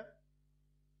 Yeah.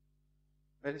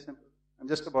 Very simple. I'm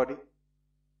just a body.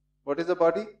 What is a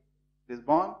body? It is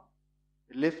born,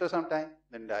 it lives for some time,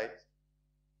 then dies.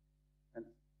 And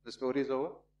the story is over.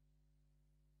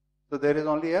 So there is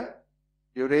only a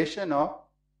duration of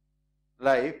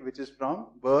life which is from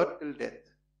birth till death.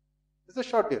 It's a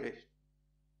short duration.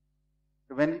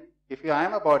 So if I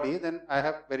am a body, then I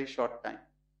have very short time.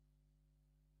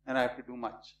 And I have to do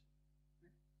much.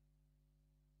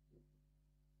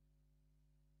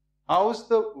 How is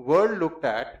the world looked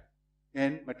at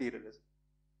in materialism?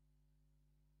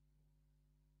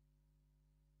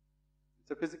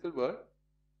 It's a physical world.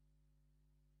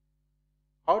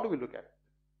 How do we look at it?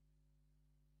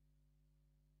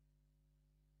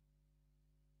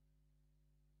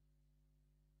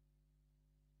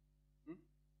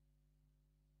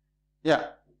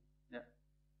 Yeah.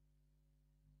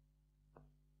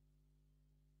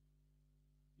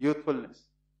 Youthfulness.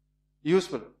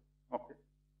 Useful. Okay.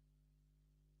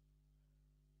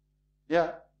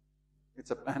 Yeah.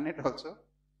 It's a planet also.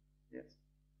 Yes.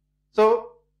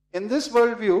 So, in this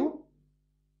worldview,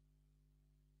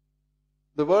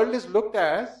 the world is looked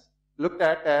at looked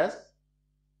at as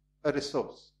a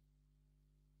resource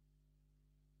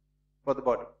for the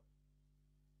body.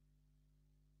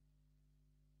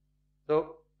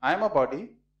 So, I am a body,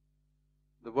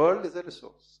 the world is a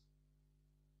resource.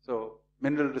 So,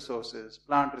 mineral resources,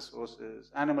 plant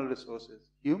resources, animal resources,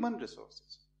 human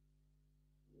resources.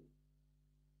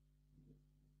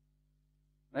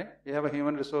 Right? We have a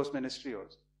human resource ministry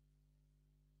also.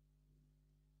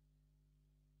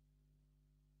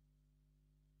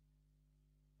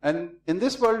 And in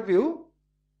this worldview,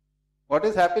 what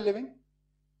is happy living?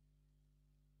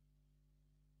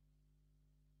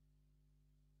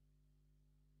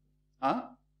 Huh?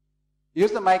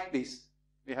 Use the mic, please.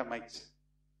 We have mics.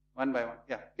 One by one.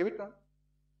 Yeah, give it on.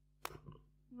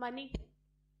 Money.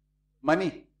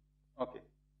 Money. Okay.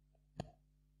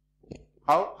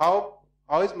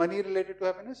 How is money related to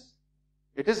happiness?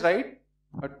 It is right,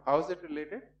 but how is it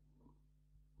related?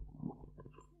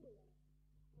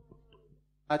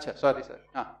 Acha, sorry, sir.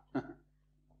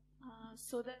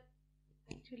 So that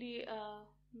actually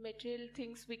material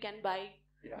things we can buy.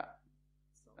 Yeah.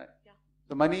 So, right. Yeah.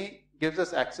 So money gives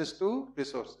us access to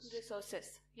resources.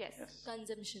 Resources, yes.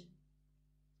 Consumption.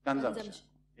 Consumption.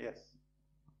 Yes.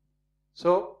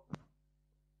 So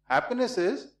happiness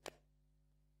is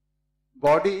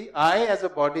body, I as a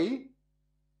body,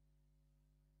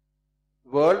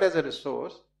 world as a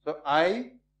resource. So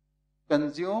I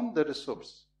consume the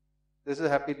resource. This is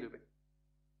happy living.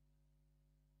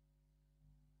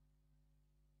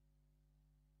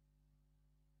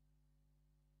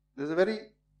 This is a very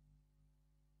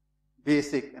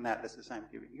basic analysis I am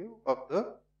giving you of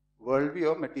the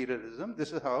worldview of materialism.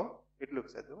 This is how it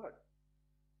looks at the world.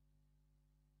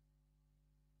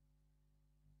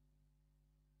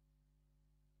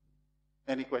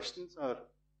 Any questions or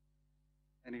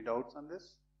any doubts on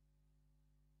this?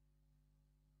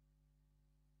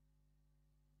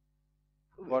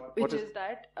 Which is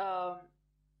that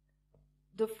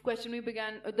the question we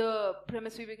began, the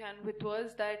premise we began with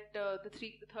was that the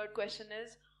third question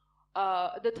is,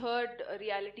 the third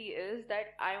reality is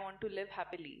that I want to live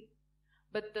happily.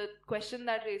 But the question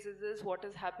that raises is, what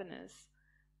is happiness?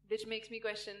 Which makes me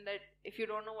question that if you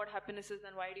don't know what happiness is,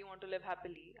 then why do you want to live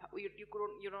happily?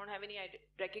 You don't have any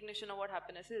recognition of what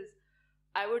happiness is.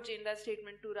 I would change that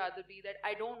statement to rather be that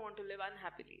I don't want to live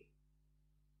unhappily.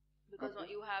 Because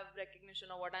you have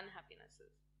recognition of what unhappiness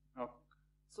is. Okay.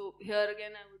 So here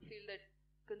again, I would feel that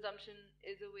consumption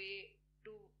is a way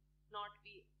to not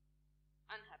be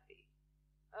unhappy.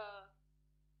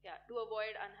 To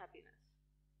avoid unhappiness.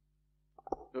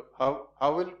 So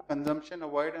how will consumption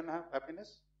avoid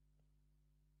unhappiness?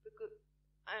 Because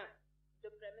the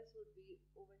premise would be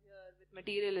over here with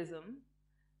materialism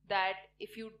that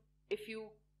if you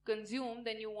consume,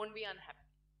 then you won't be unhappy.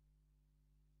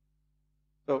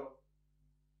 So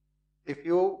if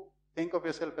you think of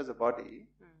yourself as a body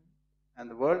and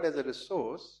the world as a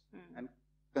resource and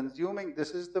consuming,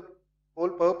 this is the whole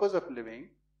purpose of living,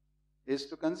 is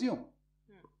to consume.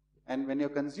 And when you're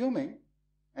consuming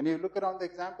and you look around the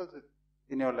examples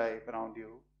in your life around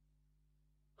you,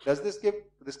 does this give,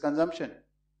 this consumption,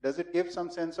 does it give some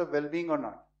sense of well-being or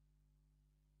not?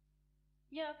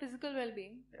 Yeah, physical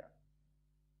well-being. Yeah.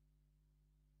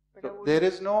 But So there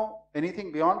is no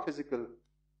anything beyond physical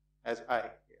as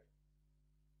I.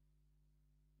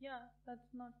 Yeah,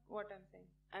 that's not what I'm saying.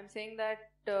 I'm saying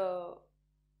that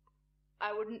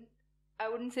I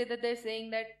wouldn't say that they're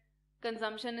saying that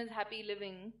consumption is happy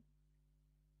living,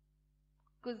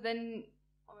 because then,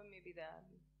 or maybe they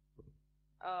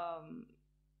are.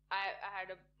 I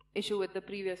had a issue with the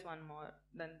previous one more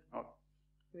than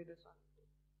with this one.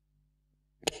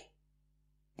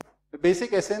 The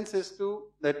basic essence is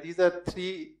that these are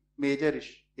three major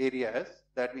areas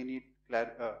that we need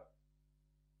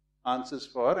answers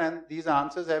for, and these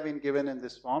answers have been given in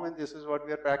this form, and this is what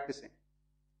we are practicing.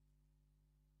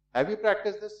 Have you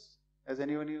practiced this? Has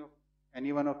any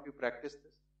one of you practiced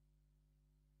this?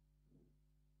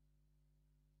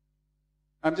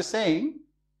 I'm just saying,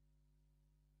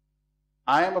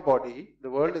 I am a body, the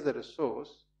world is a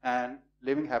resource, and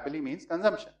living happily means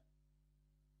consumption.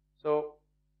 So,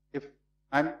 if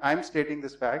I'm stating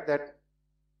this fact that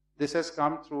this has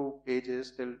come through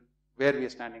ages till where we are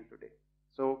standing today.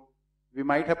 So, we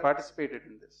might have participated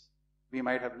in this. We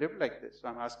might have lived like this. So,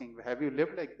 I'm asking, have you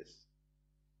lived like this?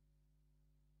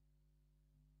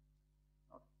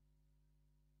 Okay.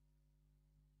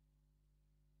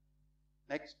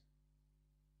 Next.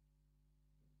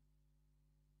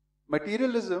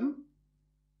 Materialism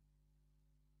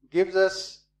gives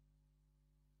us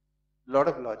a lot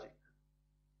of logic.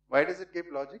 Why does it give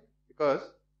logic? Because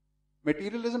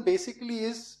materialism basically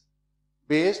is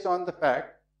based on the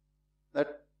fact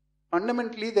that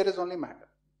fundamentally there is only matter.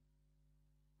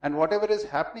 And whatever is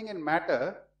happening in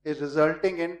matter is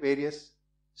resulting in various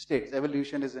states.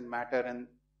 Evolution is in matter, and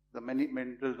the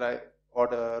mineral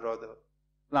order or the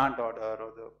plant order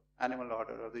or the animal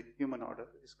order or the human order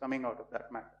is coming out of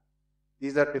that matter.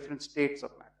 These are different states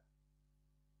of matter.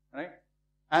 Right?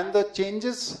 And the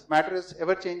changes, matter is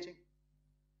ever changing.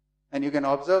 And you can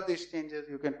observe these changes.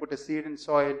 You can put a seed in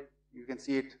soil, you can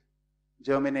see it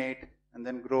germinate and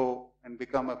then grow and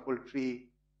become a full tree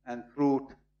and fruit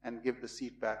and give the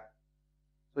seed back.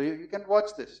 So you can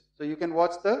watch this. So you can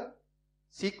watch the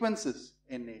sequences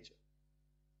in nature.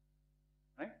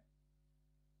 Right?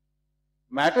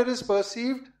 Matter is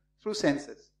perceived through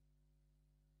senses.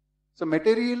 So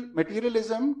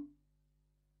materialism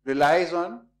relies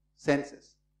on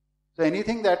senses. So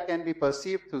anything that can be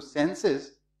perceived through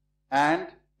senses and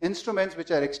instruments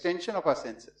which are extension of our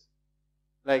senses,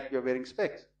 like you're wearing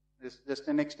specs, is just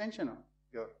an extension of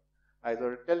your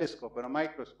either a telescope or a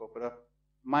microscope or a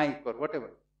mic or whatever.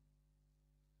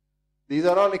 These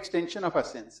are all extension of our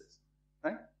senses.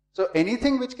 Right? So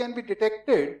anything which can be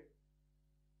detected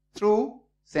through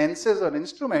senses or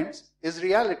instruments is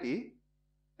reality,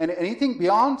 and anything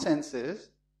beyond senses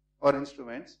or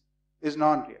instruments is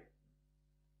non-real.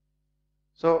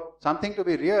 So something to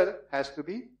be real has to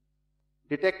be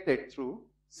detected through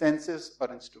senses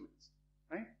or instruments.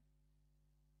 Right?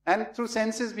 And through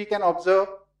senses we can observe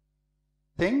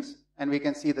things and we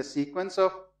can see the sequence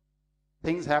of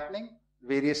things happening,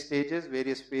 various stages,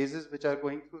 various phases which are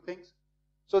going through things.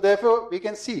 So therefore we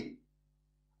can see,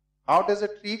 how does a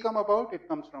tree come about? It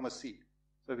comes from a seed.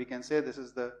 So we can say this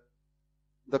is the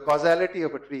causality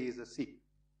of a tree is a seed.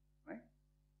 Right?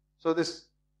 So this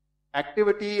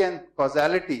activity and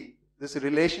causality, this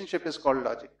relationship is called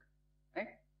logic. Right?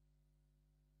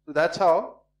 So that's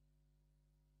how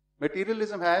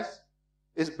materialism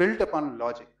is built upon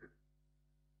logic.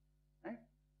 Right?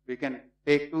 We can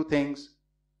take two things,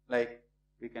 like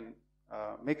we can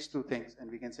mix two things and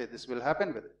we can say this will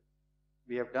happen with it.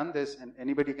 We have done this and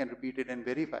anybody can repeat it and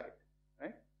verify it,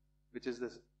 right? Which is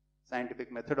this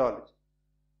scientific methodology.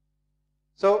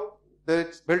 So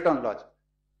it's built on logic.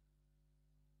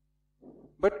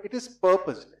 But it is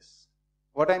purposeless.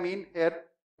 What I mean here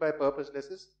by purposeless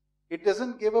is it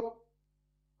doesn't give a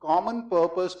common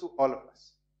purpose to all of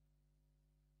us.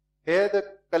 Here the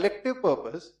collective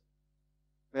purpose,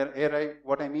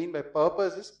 what I mean by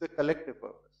purpose is the collective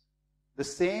purpose. The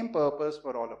same purpose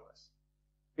for all of us.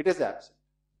 It is absent.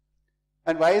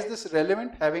 And why is this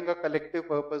relevant, having a collective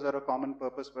purpose or a common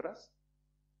purpose for us?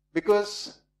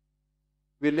 Because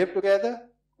we live together,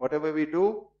 whatever we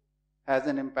do has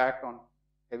an impact on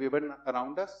everyone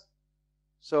around us.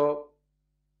 So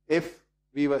if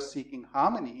we were seeking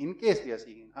harmony, in case we are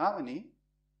seeking harmony,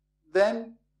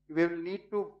 then we will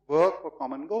need to work for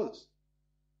common goals,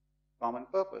 common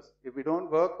purpose. If we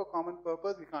don't work for common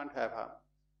purpose, we can't have harmony.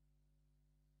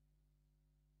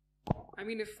 I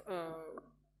mean, if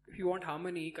you want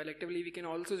harmony collectively, we can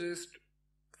also just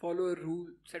follow a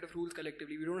set of rules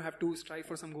collectively. We don't have to strive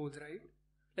for some goals, right?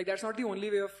 Like that's not the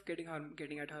only way of getting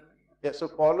at harmony. Yeah, so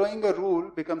following a rule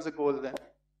becomes a goal then.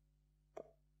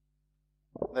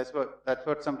 That's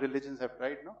what some religions have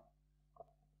tried, no?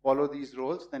 Follow these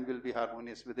rules, then we'll be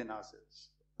harmonious within ourselves.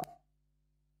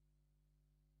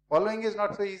 Following is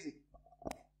not so easy.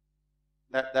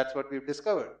 That's what we've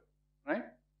discovered, right?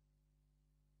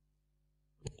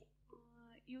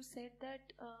 You said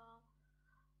that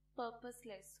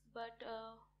purposeless, but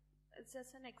it's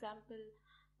just an example.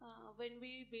 When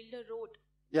we build a road,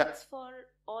 it's for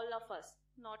all of us,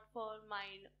 not for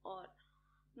mine or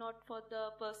not for the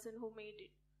person who made it.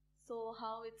 So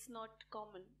how it's not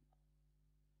common?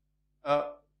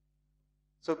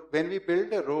 So when we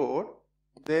build a road,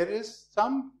 there is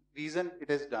some reason it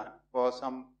is done for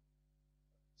some.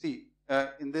 See,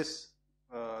 in this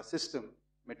system,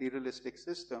 materialistic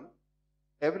system,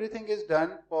 everything is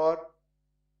done for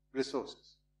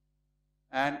resources.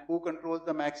 And who controls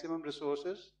the maximum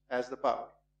resources has the power.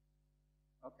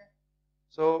 Okay?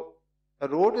 So a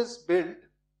road is built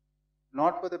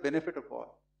not for the benefit of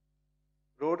all.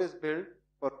 Road is built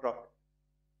for profit.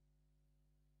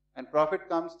 And profit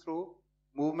comes through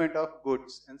movement of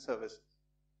goods and services.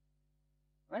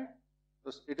 Right?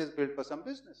 So it is built for some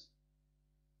business.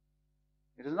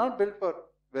 It is not built for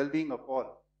well-being of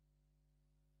all.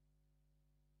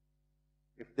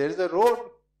 If there is a road,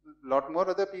 a lot more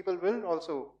other people will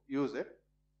also use it.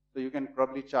 So you can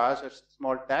probably charge a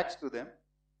small tax to them.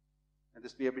 And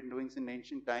this we have been doing since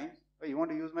ancient times. Oh, you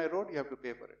want to use my road, you have to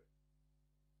pay for it.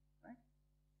 Right?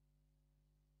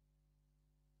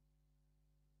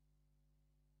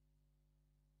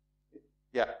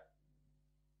 Yeah.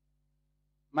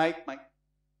 Mike.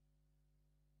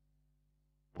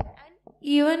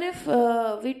 Even if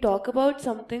we talk about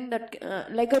something that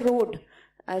like a road,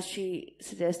 as she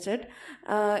suggested,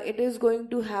 it is going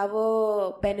to have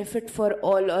a benefit for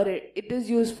all, or it is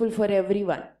useful for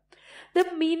everyone. The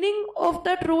meaning of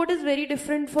that road is very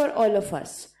different for all of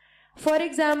us. For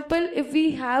example, if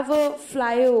we have a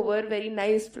flyover, very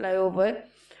nice flyover,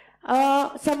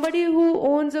 somebody who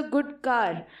owns a good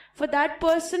car, for that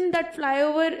person that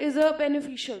flyover is a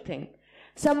beneficial thing.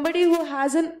 Somebody who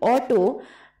has an auto,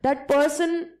 that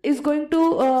person is going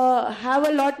to have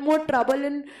a lot more trouble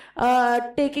in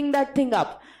taking that thing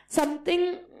up.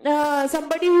 Somebody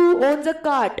who owns a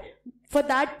cart, for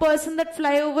that person that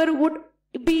flyover would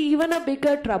be even a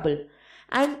bigger trouble.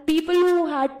 And people who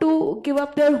had to give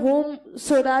up their home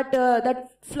so that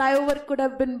that flyover could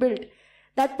have been built,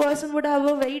 that person would have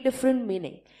a very different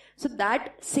meaning. So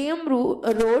that same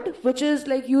road, which is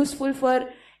like useful for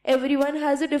everyone,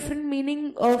 has a different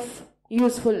meaning of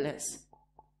usefulness.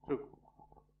 True.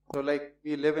 So like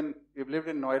we've lived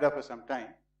in Noida for some time,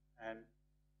 and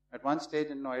at one stage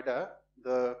in Noida,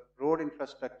 the road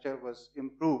infrastructure was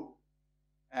improved,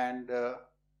 and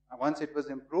once it was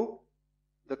improved,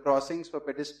 the crossings for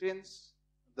pedestrians,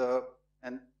 Noida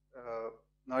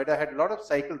had a lot of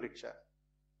cycle rickshaws.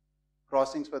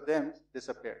 Crossings for them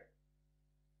disappeared.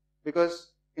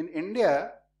 Because in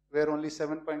India, where only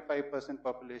 7.5%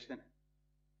 population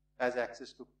has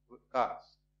access to cars,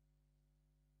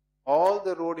 all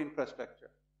the road infrastructure,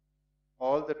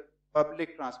 all the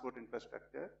public transport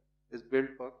infrastructure is built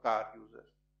for car users,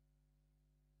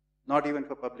 not even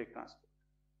for public transport.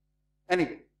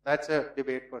 Anyway, that's a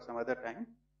debate for some other time.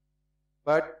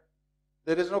 But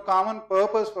there is no common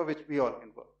purpose for which we all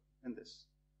can work in this.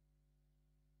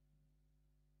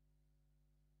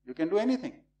 You can do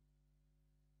anything.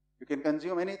 You can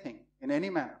consume anything in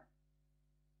any manner.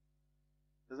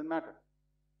 Doesn't matter.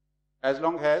 As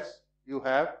long as you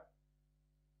have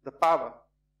the power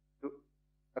to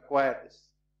acquire this.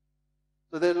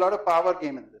 So there's a lot of power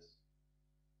game in this.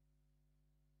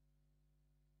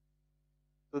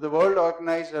 So the world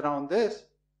organized around this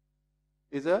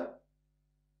is a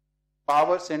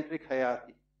power-centric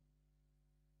hierarchy.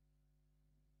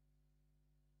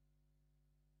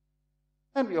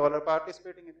 And we all are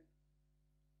participating in it.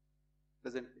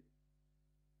 Doesn't we?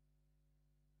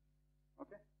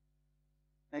 Okay.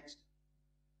 Next.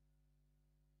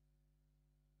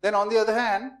 Then on the other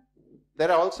hand,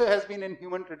 there also has been in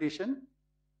human tradition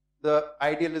the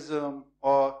idealism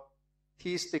or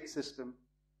theistic system,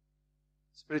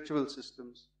 spiritual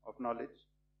systems of knowledge.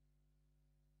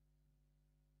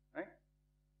 Right?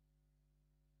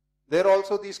 There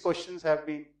also these questions have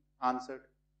been answered.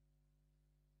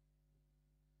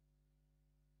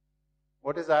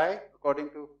 What is I,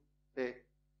 according to, say,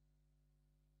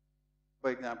 for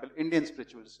example, Indian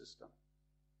spiritual system?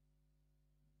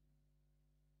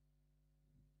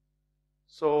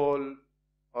 Soul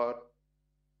or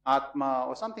Atma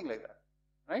or something like that,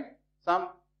 right? Some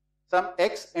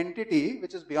X entity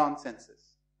which is beyond senses,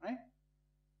 right?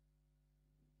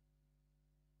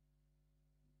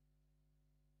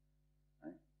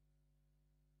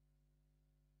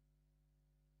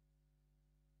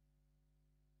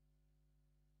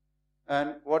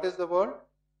 And what is the world?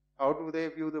 How do they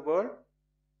view the world?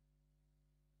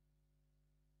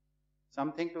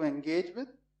 Something to engage with?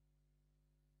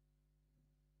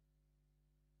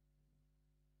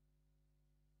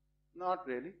 Not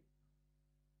really.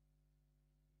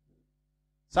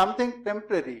 Something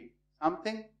temporary,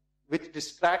 something which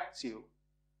distracts you,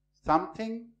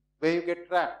 something where you get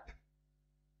trapped.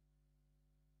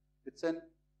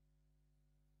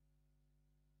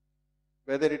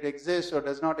 Whether it exists or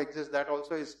does not exist, that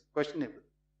also is questionable.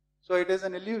 So it is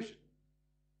an illusion.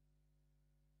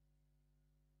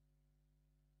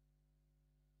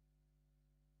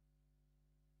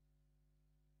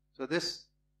 So this,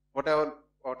 whatever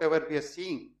we are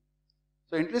seeing.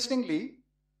 So interestingly,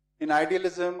 in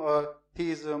idealism or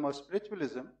theism or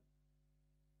spiritualism,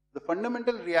 the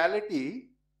fundamental reality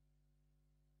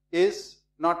is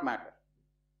not matter.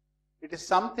 It is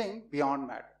something beyond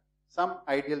matter. Some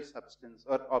ideal substance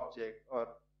or object, or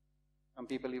some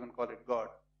people even call it God,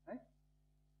 right?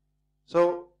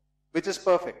 So, which is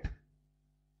perfect,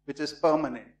 which is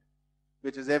permanent,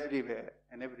 which is everywhere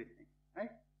and everything,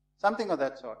 right? Something of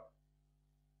that sort.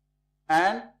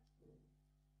 And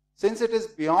since it is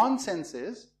beyond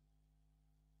senses,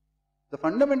 the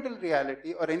fundamental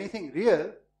reality or anything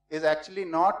real is actually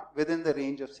not within the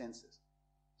range of senses.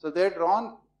 So they're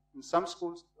drawn, in some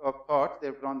schools of thought,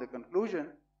 they've drawn the conclusion,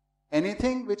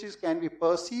 anything which can be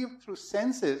perceived through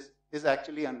senses is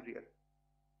actually unreal.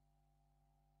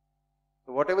 So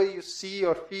So whatever you see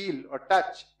or feel or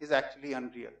touch is actually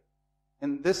unreal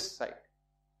in this side.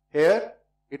 Here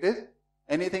it is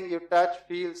anything you touch,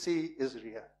 feel, see is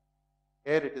real.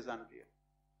 Here it is unreal.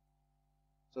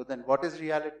 So then what is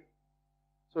reality?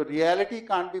 So reality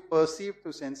can't be perceived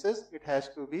through senses, it has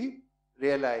to be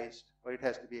realized or it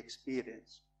has to be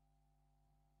experienced.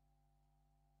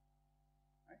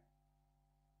 Right?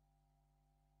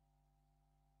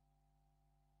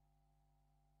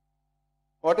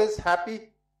 What is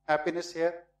happiness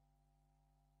here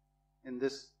in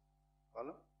this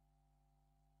column?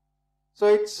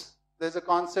 So there's a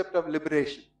concept of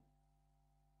liberation,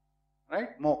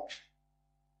 right? Moksha.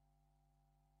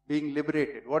 Being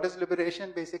liberated. What does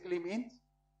liberation basically means?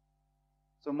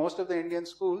 So most of the Indian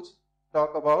schools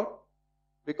talk about,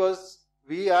 because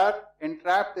we are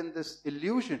entrapped in this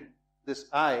illusion, this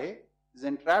I is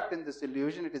entrapped in this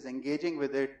illusion, it is engaging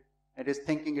with it, it is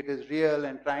thinking it is real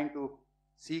and trying to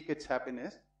seek its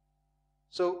happiness.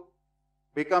 So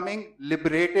becoming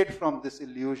liberated from this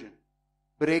illusion,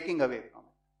 breaking away from it.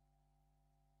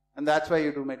 And that's why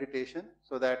you do meditation,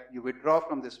 so that you withdraw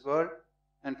from this world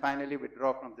and finally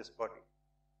withdraw from this body.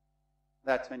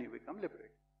 That's when you become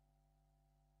liberated.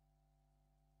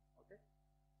 Okay?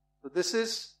 So this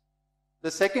is the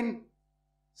second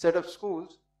set of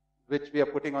schools which we are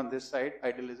putting on this side,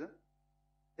 idealism.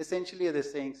 Essentially they're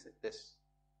saying this.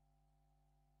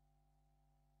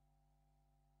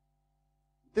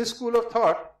 This school of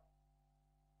thought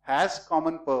has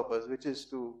common purpose, which is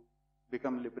to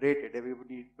become liberated.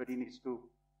 Everybody needs to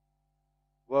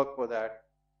work for that,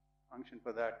 function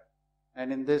for that.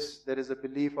 And in this, there is a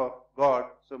belief of God,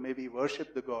 so maybe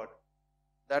worship the God.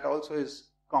 That also is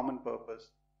common purpose.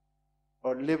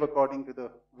 Or live according to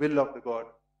the will of the God.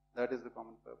 That is the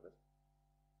common purpose.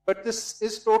 But this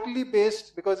is totally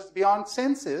based, because it's beyond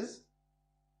senses,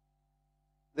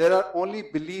 there are only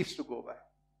beliefs to go by.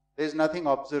 There is nothing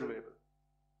observable.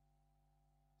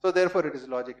 So therefore it is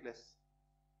logicless.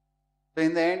 So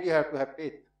in the end you have to have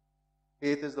faith.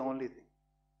 Faith is the only thing.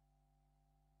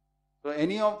 So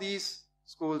any of these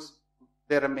schools,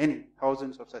 there are many,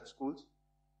 thousands of such schools,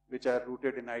 which are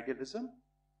rooted in idealism.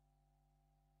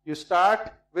 You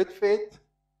start with faith,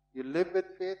 you live with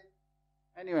faith,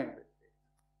 and you end with faith.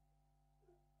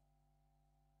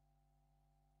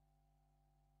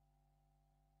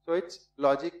 So it's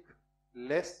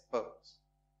logic-less purpose.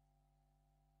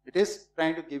 It is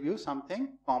trying to give you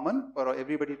something common for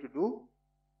everybody to do,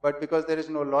 but because there is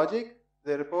no logic,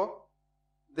 therefore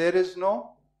there is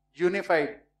no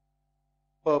unified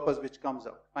purpose which comes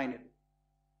out finally.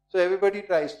 So everybody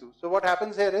tries to. So what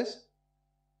happens here is,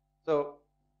 so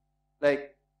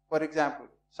like for example,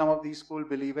 some of these schools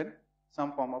believe in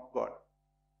some form of God.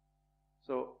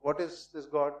 So what is this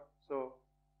God? So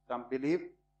some believe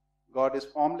God is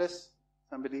formless,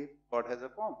 some believe God has a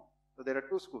form. So there are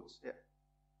two schools here.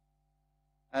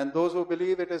 And those who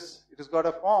believe it has got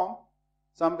a form,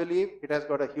 some believe it has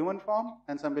got a human form,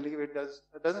 and some believe it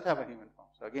doesn't have a human form.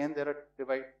 So again, there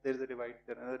is a divide,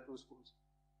 there are another two schools.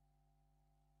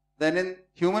 Then in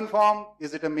human form,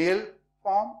 is it a male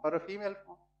form or a female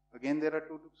form? Again, there are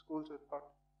two schools of thought.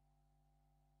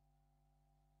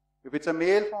 If it's a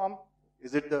male form,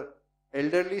 is it the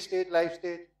elderly stage, life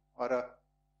stage, or a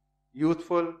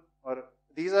youthful, or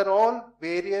these are all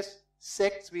various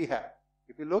sects we have.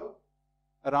 If you look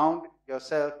around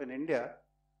yourself in India,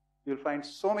 you'll find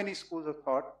so many schools of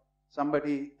thought.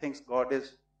 Somebody thinks God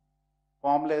is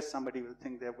formless, somebody will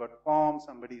think they've got form,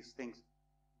 somebody thinks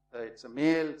it's a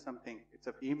male, some think it's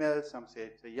a female, some say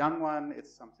it's a young one,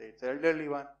 some say it's an elderly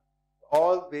one.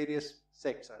 All various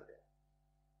sects are there.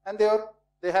 And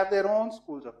they have their own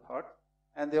schools of thought,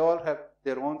 and they all have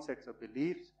their own sets of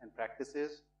beliefs and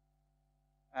practices,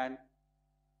 and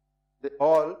they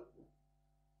all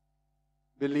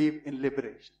believe in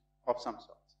liberation of some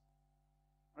sort.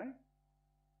 Right?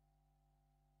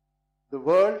 The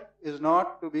world is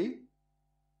not to be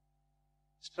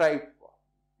strived for.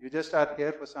 You just are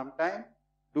here for some time,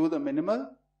 do the minimal,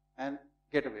 and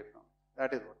get away from it.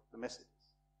 That is what the message is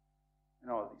in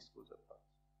all these schools of thought.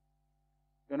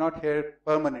 You're not here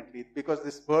permanently, because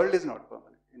this world is not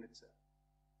permanent in itself.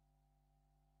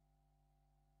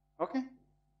 Okay?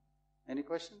 Any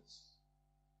questions?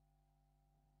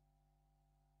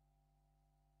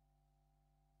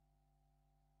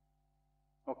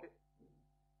 Okay.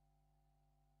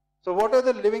 So what are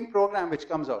the living program which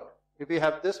comes out? If you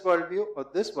have this worldview or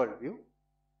this worldview,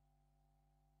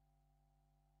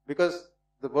 because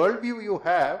the worldview you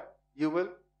have,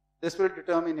 this will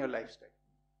determine your lifestyle.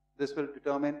 This will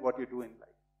determine what you do in life.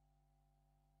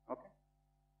 Okay?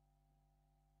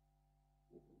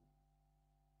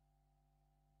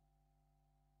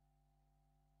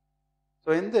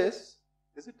 So in this,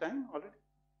 is it time already?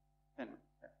 10 minutes.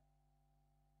 Yeah.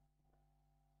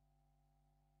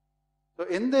 So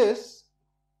in this,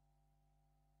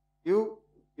 you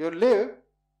live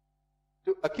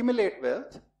to accumulate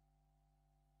wealth,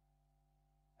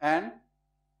 and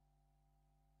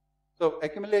so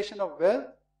accumulation of wealth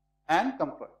and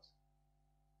comforts.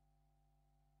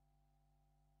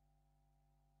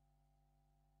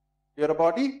 You're a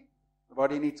body, the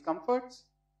body needs comforts,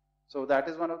 so that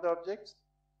is one of the objects.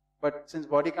 But since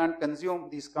body can't consume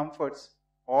these comforts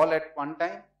all at one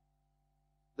time,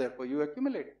 therefore you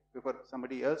accumulate before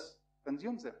somebody else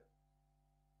consumes them.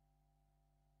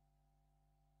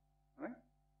 Right?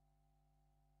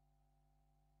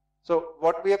 So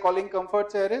what we are calling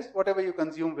comforts here is whatever you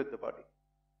consume with the body.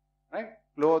 Right?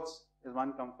 Clothes is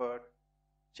one comfort,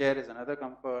 chair is another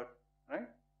comfort, right?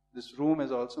 This room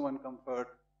is also one comfort,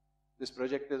 this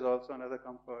project is also another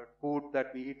comfort, food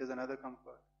that we eat is another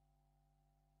comfort.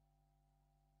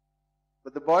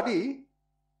 But the body,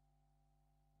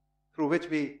 through which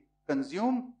we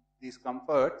consume these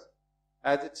comforts,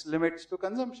 has its limits to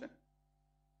consumption.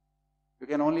 You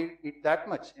can only eat that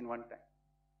much in one time.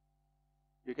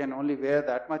 You can only wear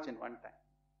that much in one time.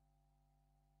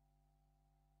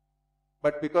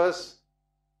 But because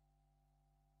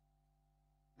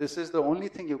this is the only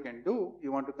thing you can do,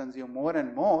 you want to consume more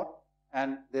and more,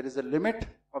 and there is a limit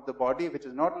of the body which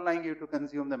is not allowing you to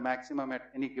consume the maximum at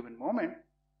any given moment.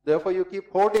 Therefore, you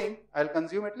keep hoarding, I'll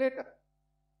consume it later.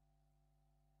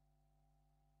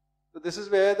 So this is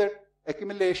where the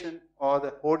accumulation or the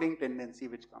hoarding tendency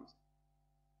which comes.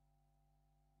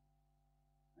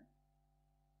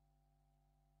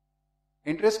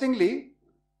 Interestingly,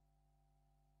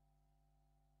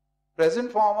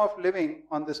 present form of living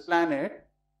on this planet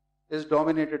is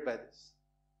dominated by this.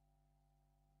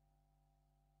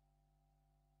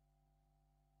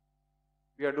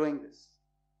 We are doing this.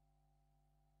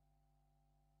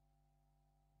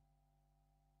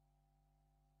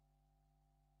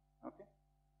 Okay?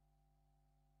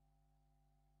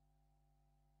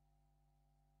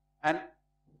 And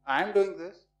I am doing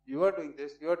this, you are doing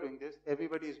this, you are doing this,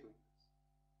 everybody is doing this.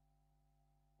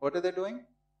 What are they doing?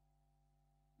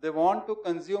 They want to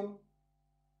consume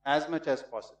as much as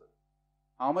possible.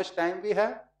 How much time we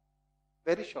have?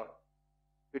 Very short,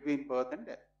 between birth and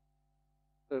death.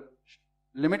 So,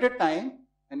 limited time,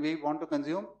 and we want to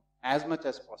consume as much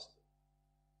as possible.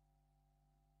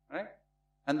 Right?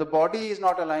 And the body is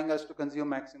not allowing us to consume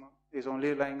maximum, it is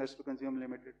only allowing us to consume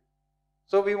limited.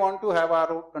 So we want to have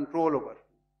our own control over,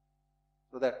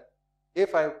 so that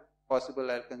if possible,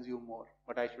 I'll consume more,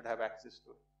 but I should have access to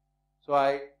it. So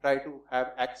I try to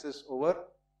have access over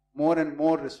more and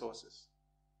more resources.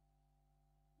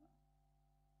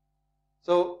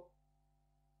 So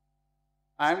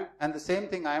and the same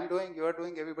thing I am doing, you are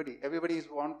doing, everybody. Everybody is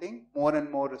wanting more and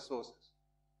more resources.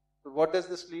 So what does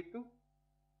this lead to?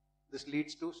 This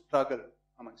leads to struggle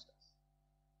amongst us.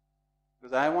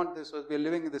 Because I want this, so we are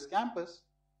living in this campus,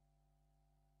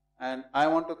 and I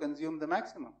want to consume the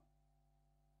maximum.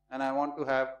 And I want to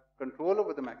have control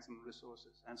over the maximum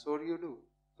resources. And so do you do.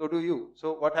 So do you.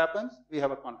 So what happens? We have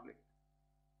a conflict.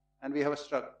 And we have a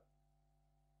struggle.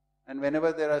 And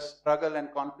whenever there is struggle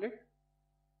and conflict,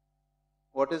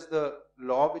 what is the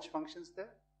law which functions there?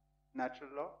 Natural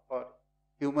law or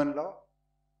human law?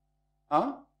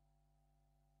 Huh?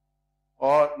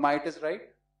 Or might is right?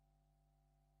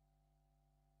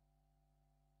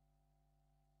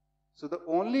 So the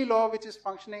only law which is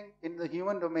functioning in the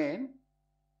human domain,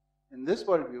 in this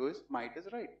worldview, is might is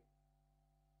right.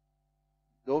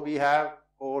 Though we have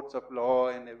courts of law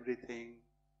and everything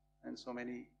and so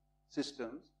many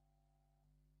systems,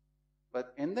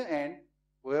 but in the end,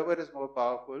 whoever is more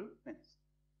powerful wins.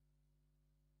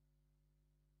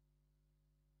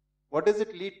 What does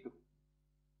it lead to?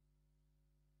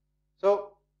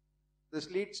 So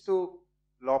this leads to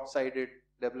lopsided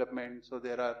development. So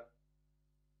there are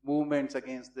movements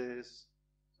against this.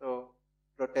 So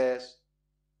protests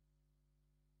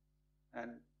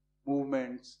and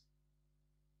movements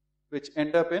which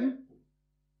end up in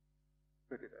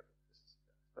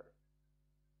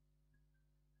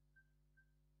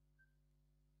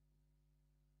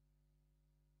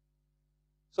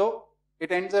So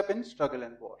it ends up in struggle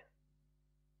and war.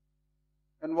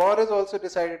 And war is also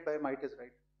decided by might is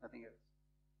right, nothing else.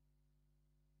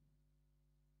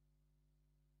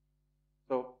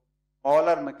 So all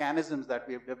our mechanisms that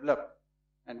we have developed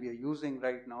and we are using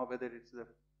right now, whether it's the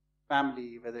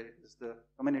family, whether it's the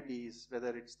communities, whether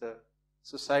it's the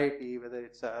society, whether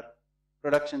it's our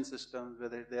production systems,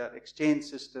 whether they are exchange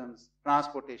systems,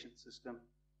 transportation system,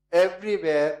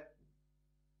 everywhere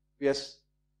we are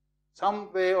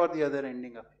some way or the other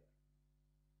ending up here.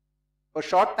 For a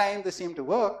short time they seem to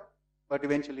work, but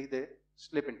eventually they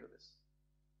slip into this.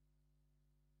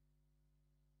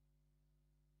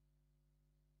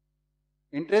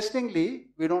 Interestingly,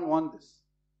 we don't want this.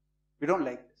 We don't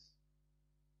like this.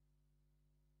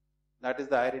 That is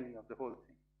the irony of the whole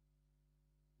thing.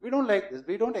 We don't like this.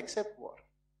 We don't accept war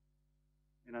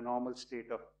in a normal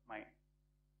state of mind.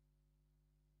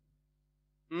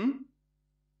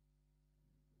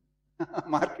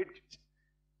 Market.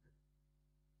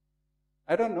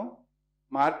 I don't know.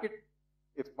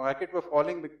 If market were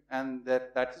falling and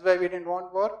that is why we didn't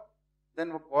want war,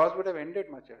 then wars would have ended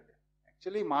much earlier.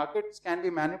 Actually, markets can be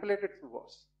manipulated through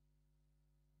wars.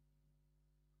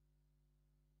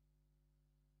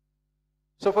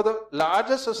 So for the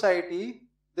larger society,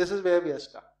 this is where we are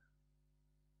stuck.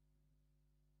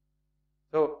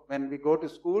 So when we go to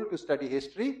school to study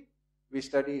history, we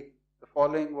study the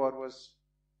following war was,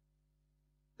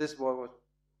 this war was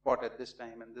fought at this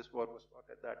time and this war was fought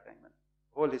at that time, and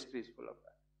whole history is full of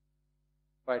that.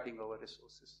 Fighting over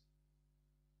resources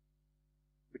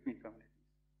between communities.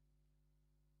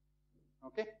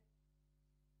 Okay?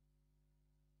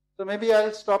 So maybe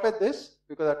I'll stop at this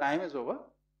because our time is over.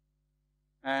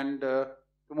 And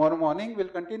tomorrow morning we'll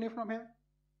continue from here.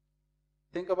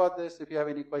 Think about this. If you have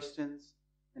any questions,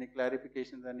 any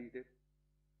clarifications are needed.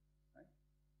 Right?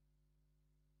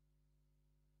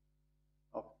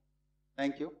 Okay.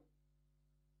 Thank you.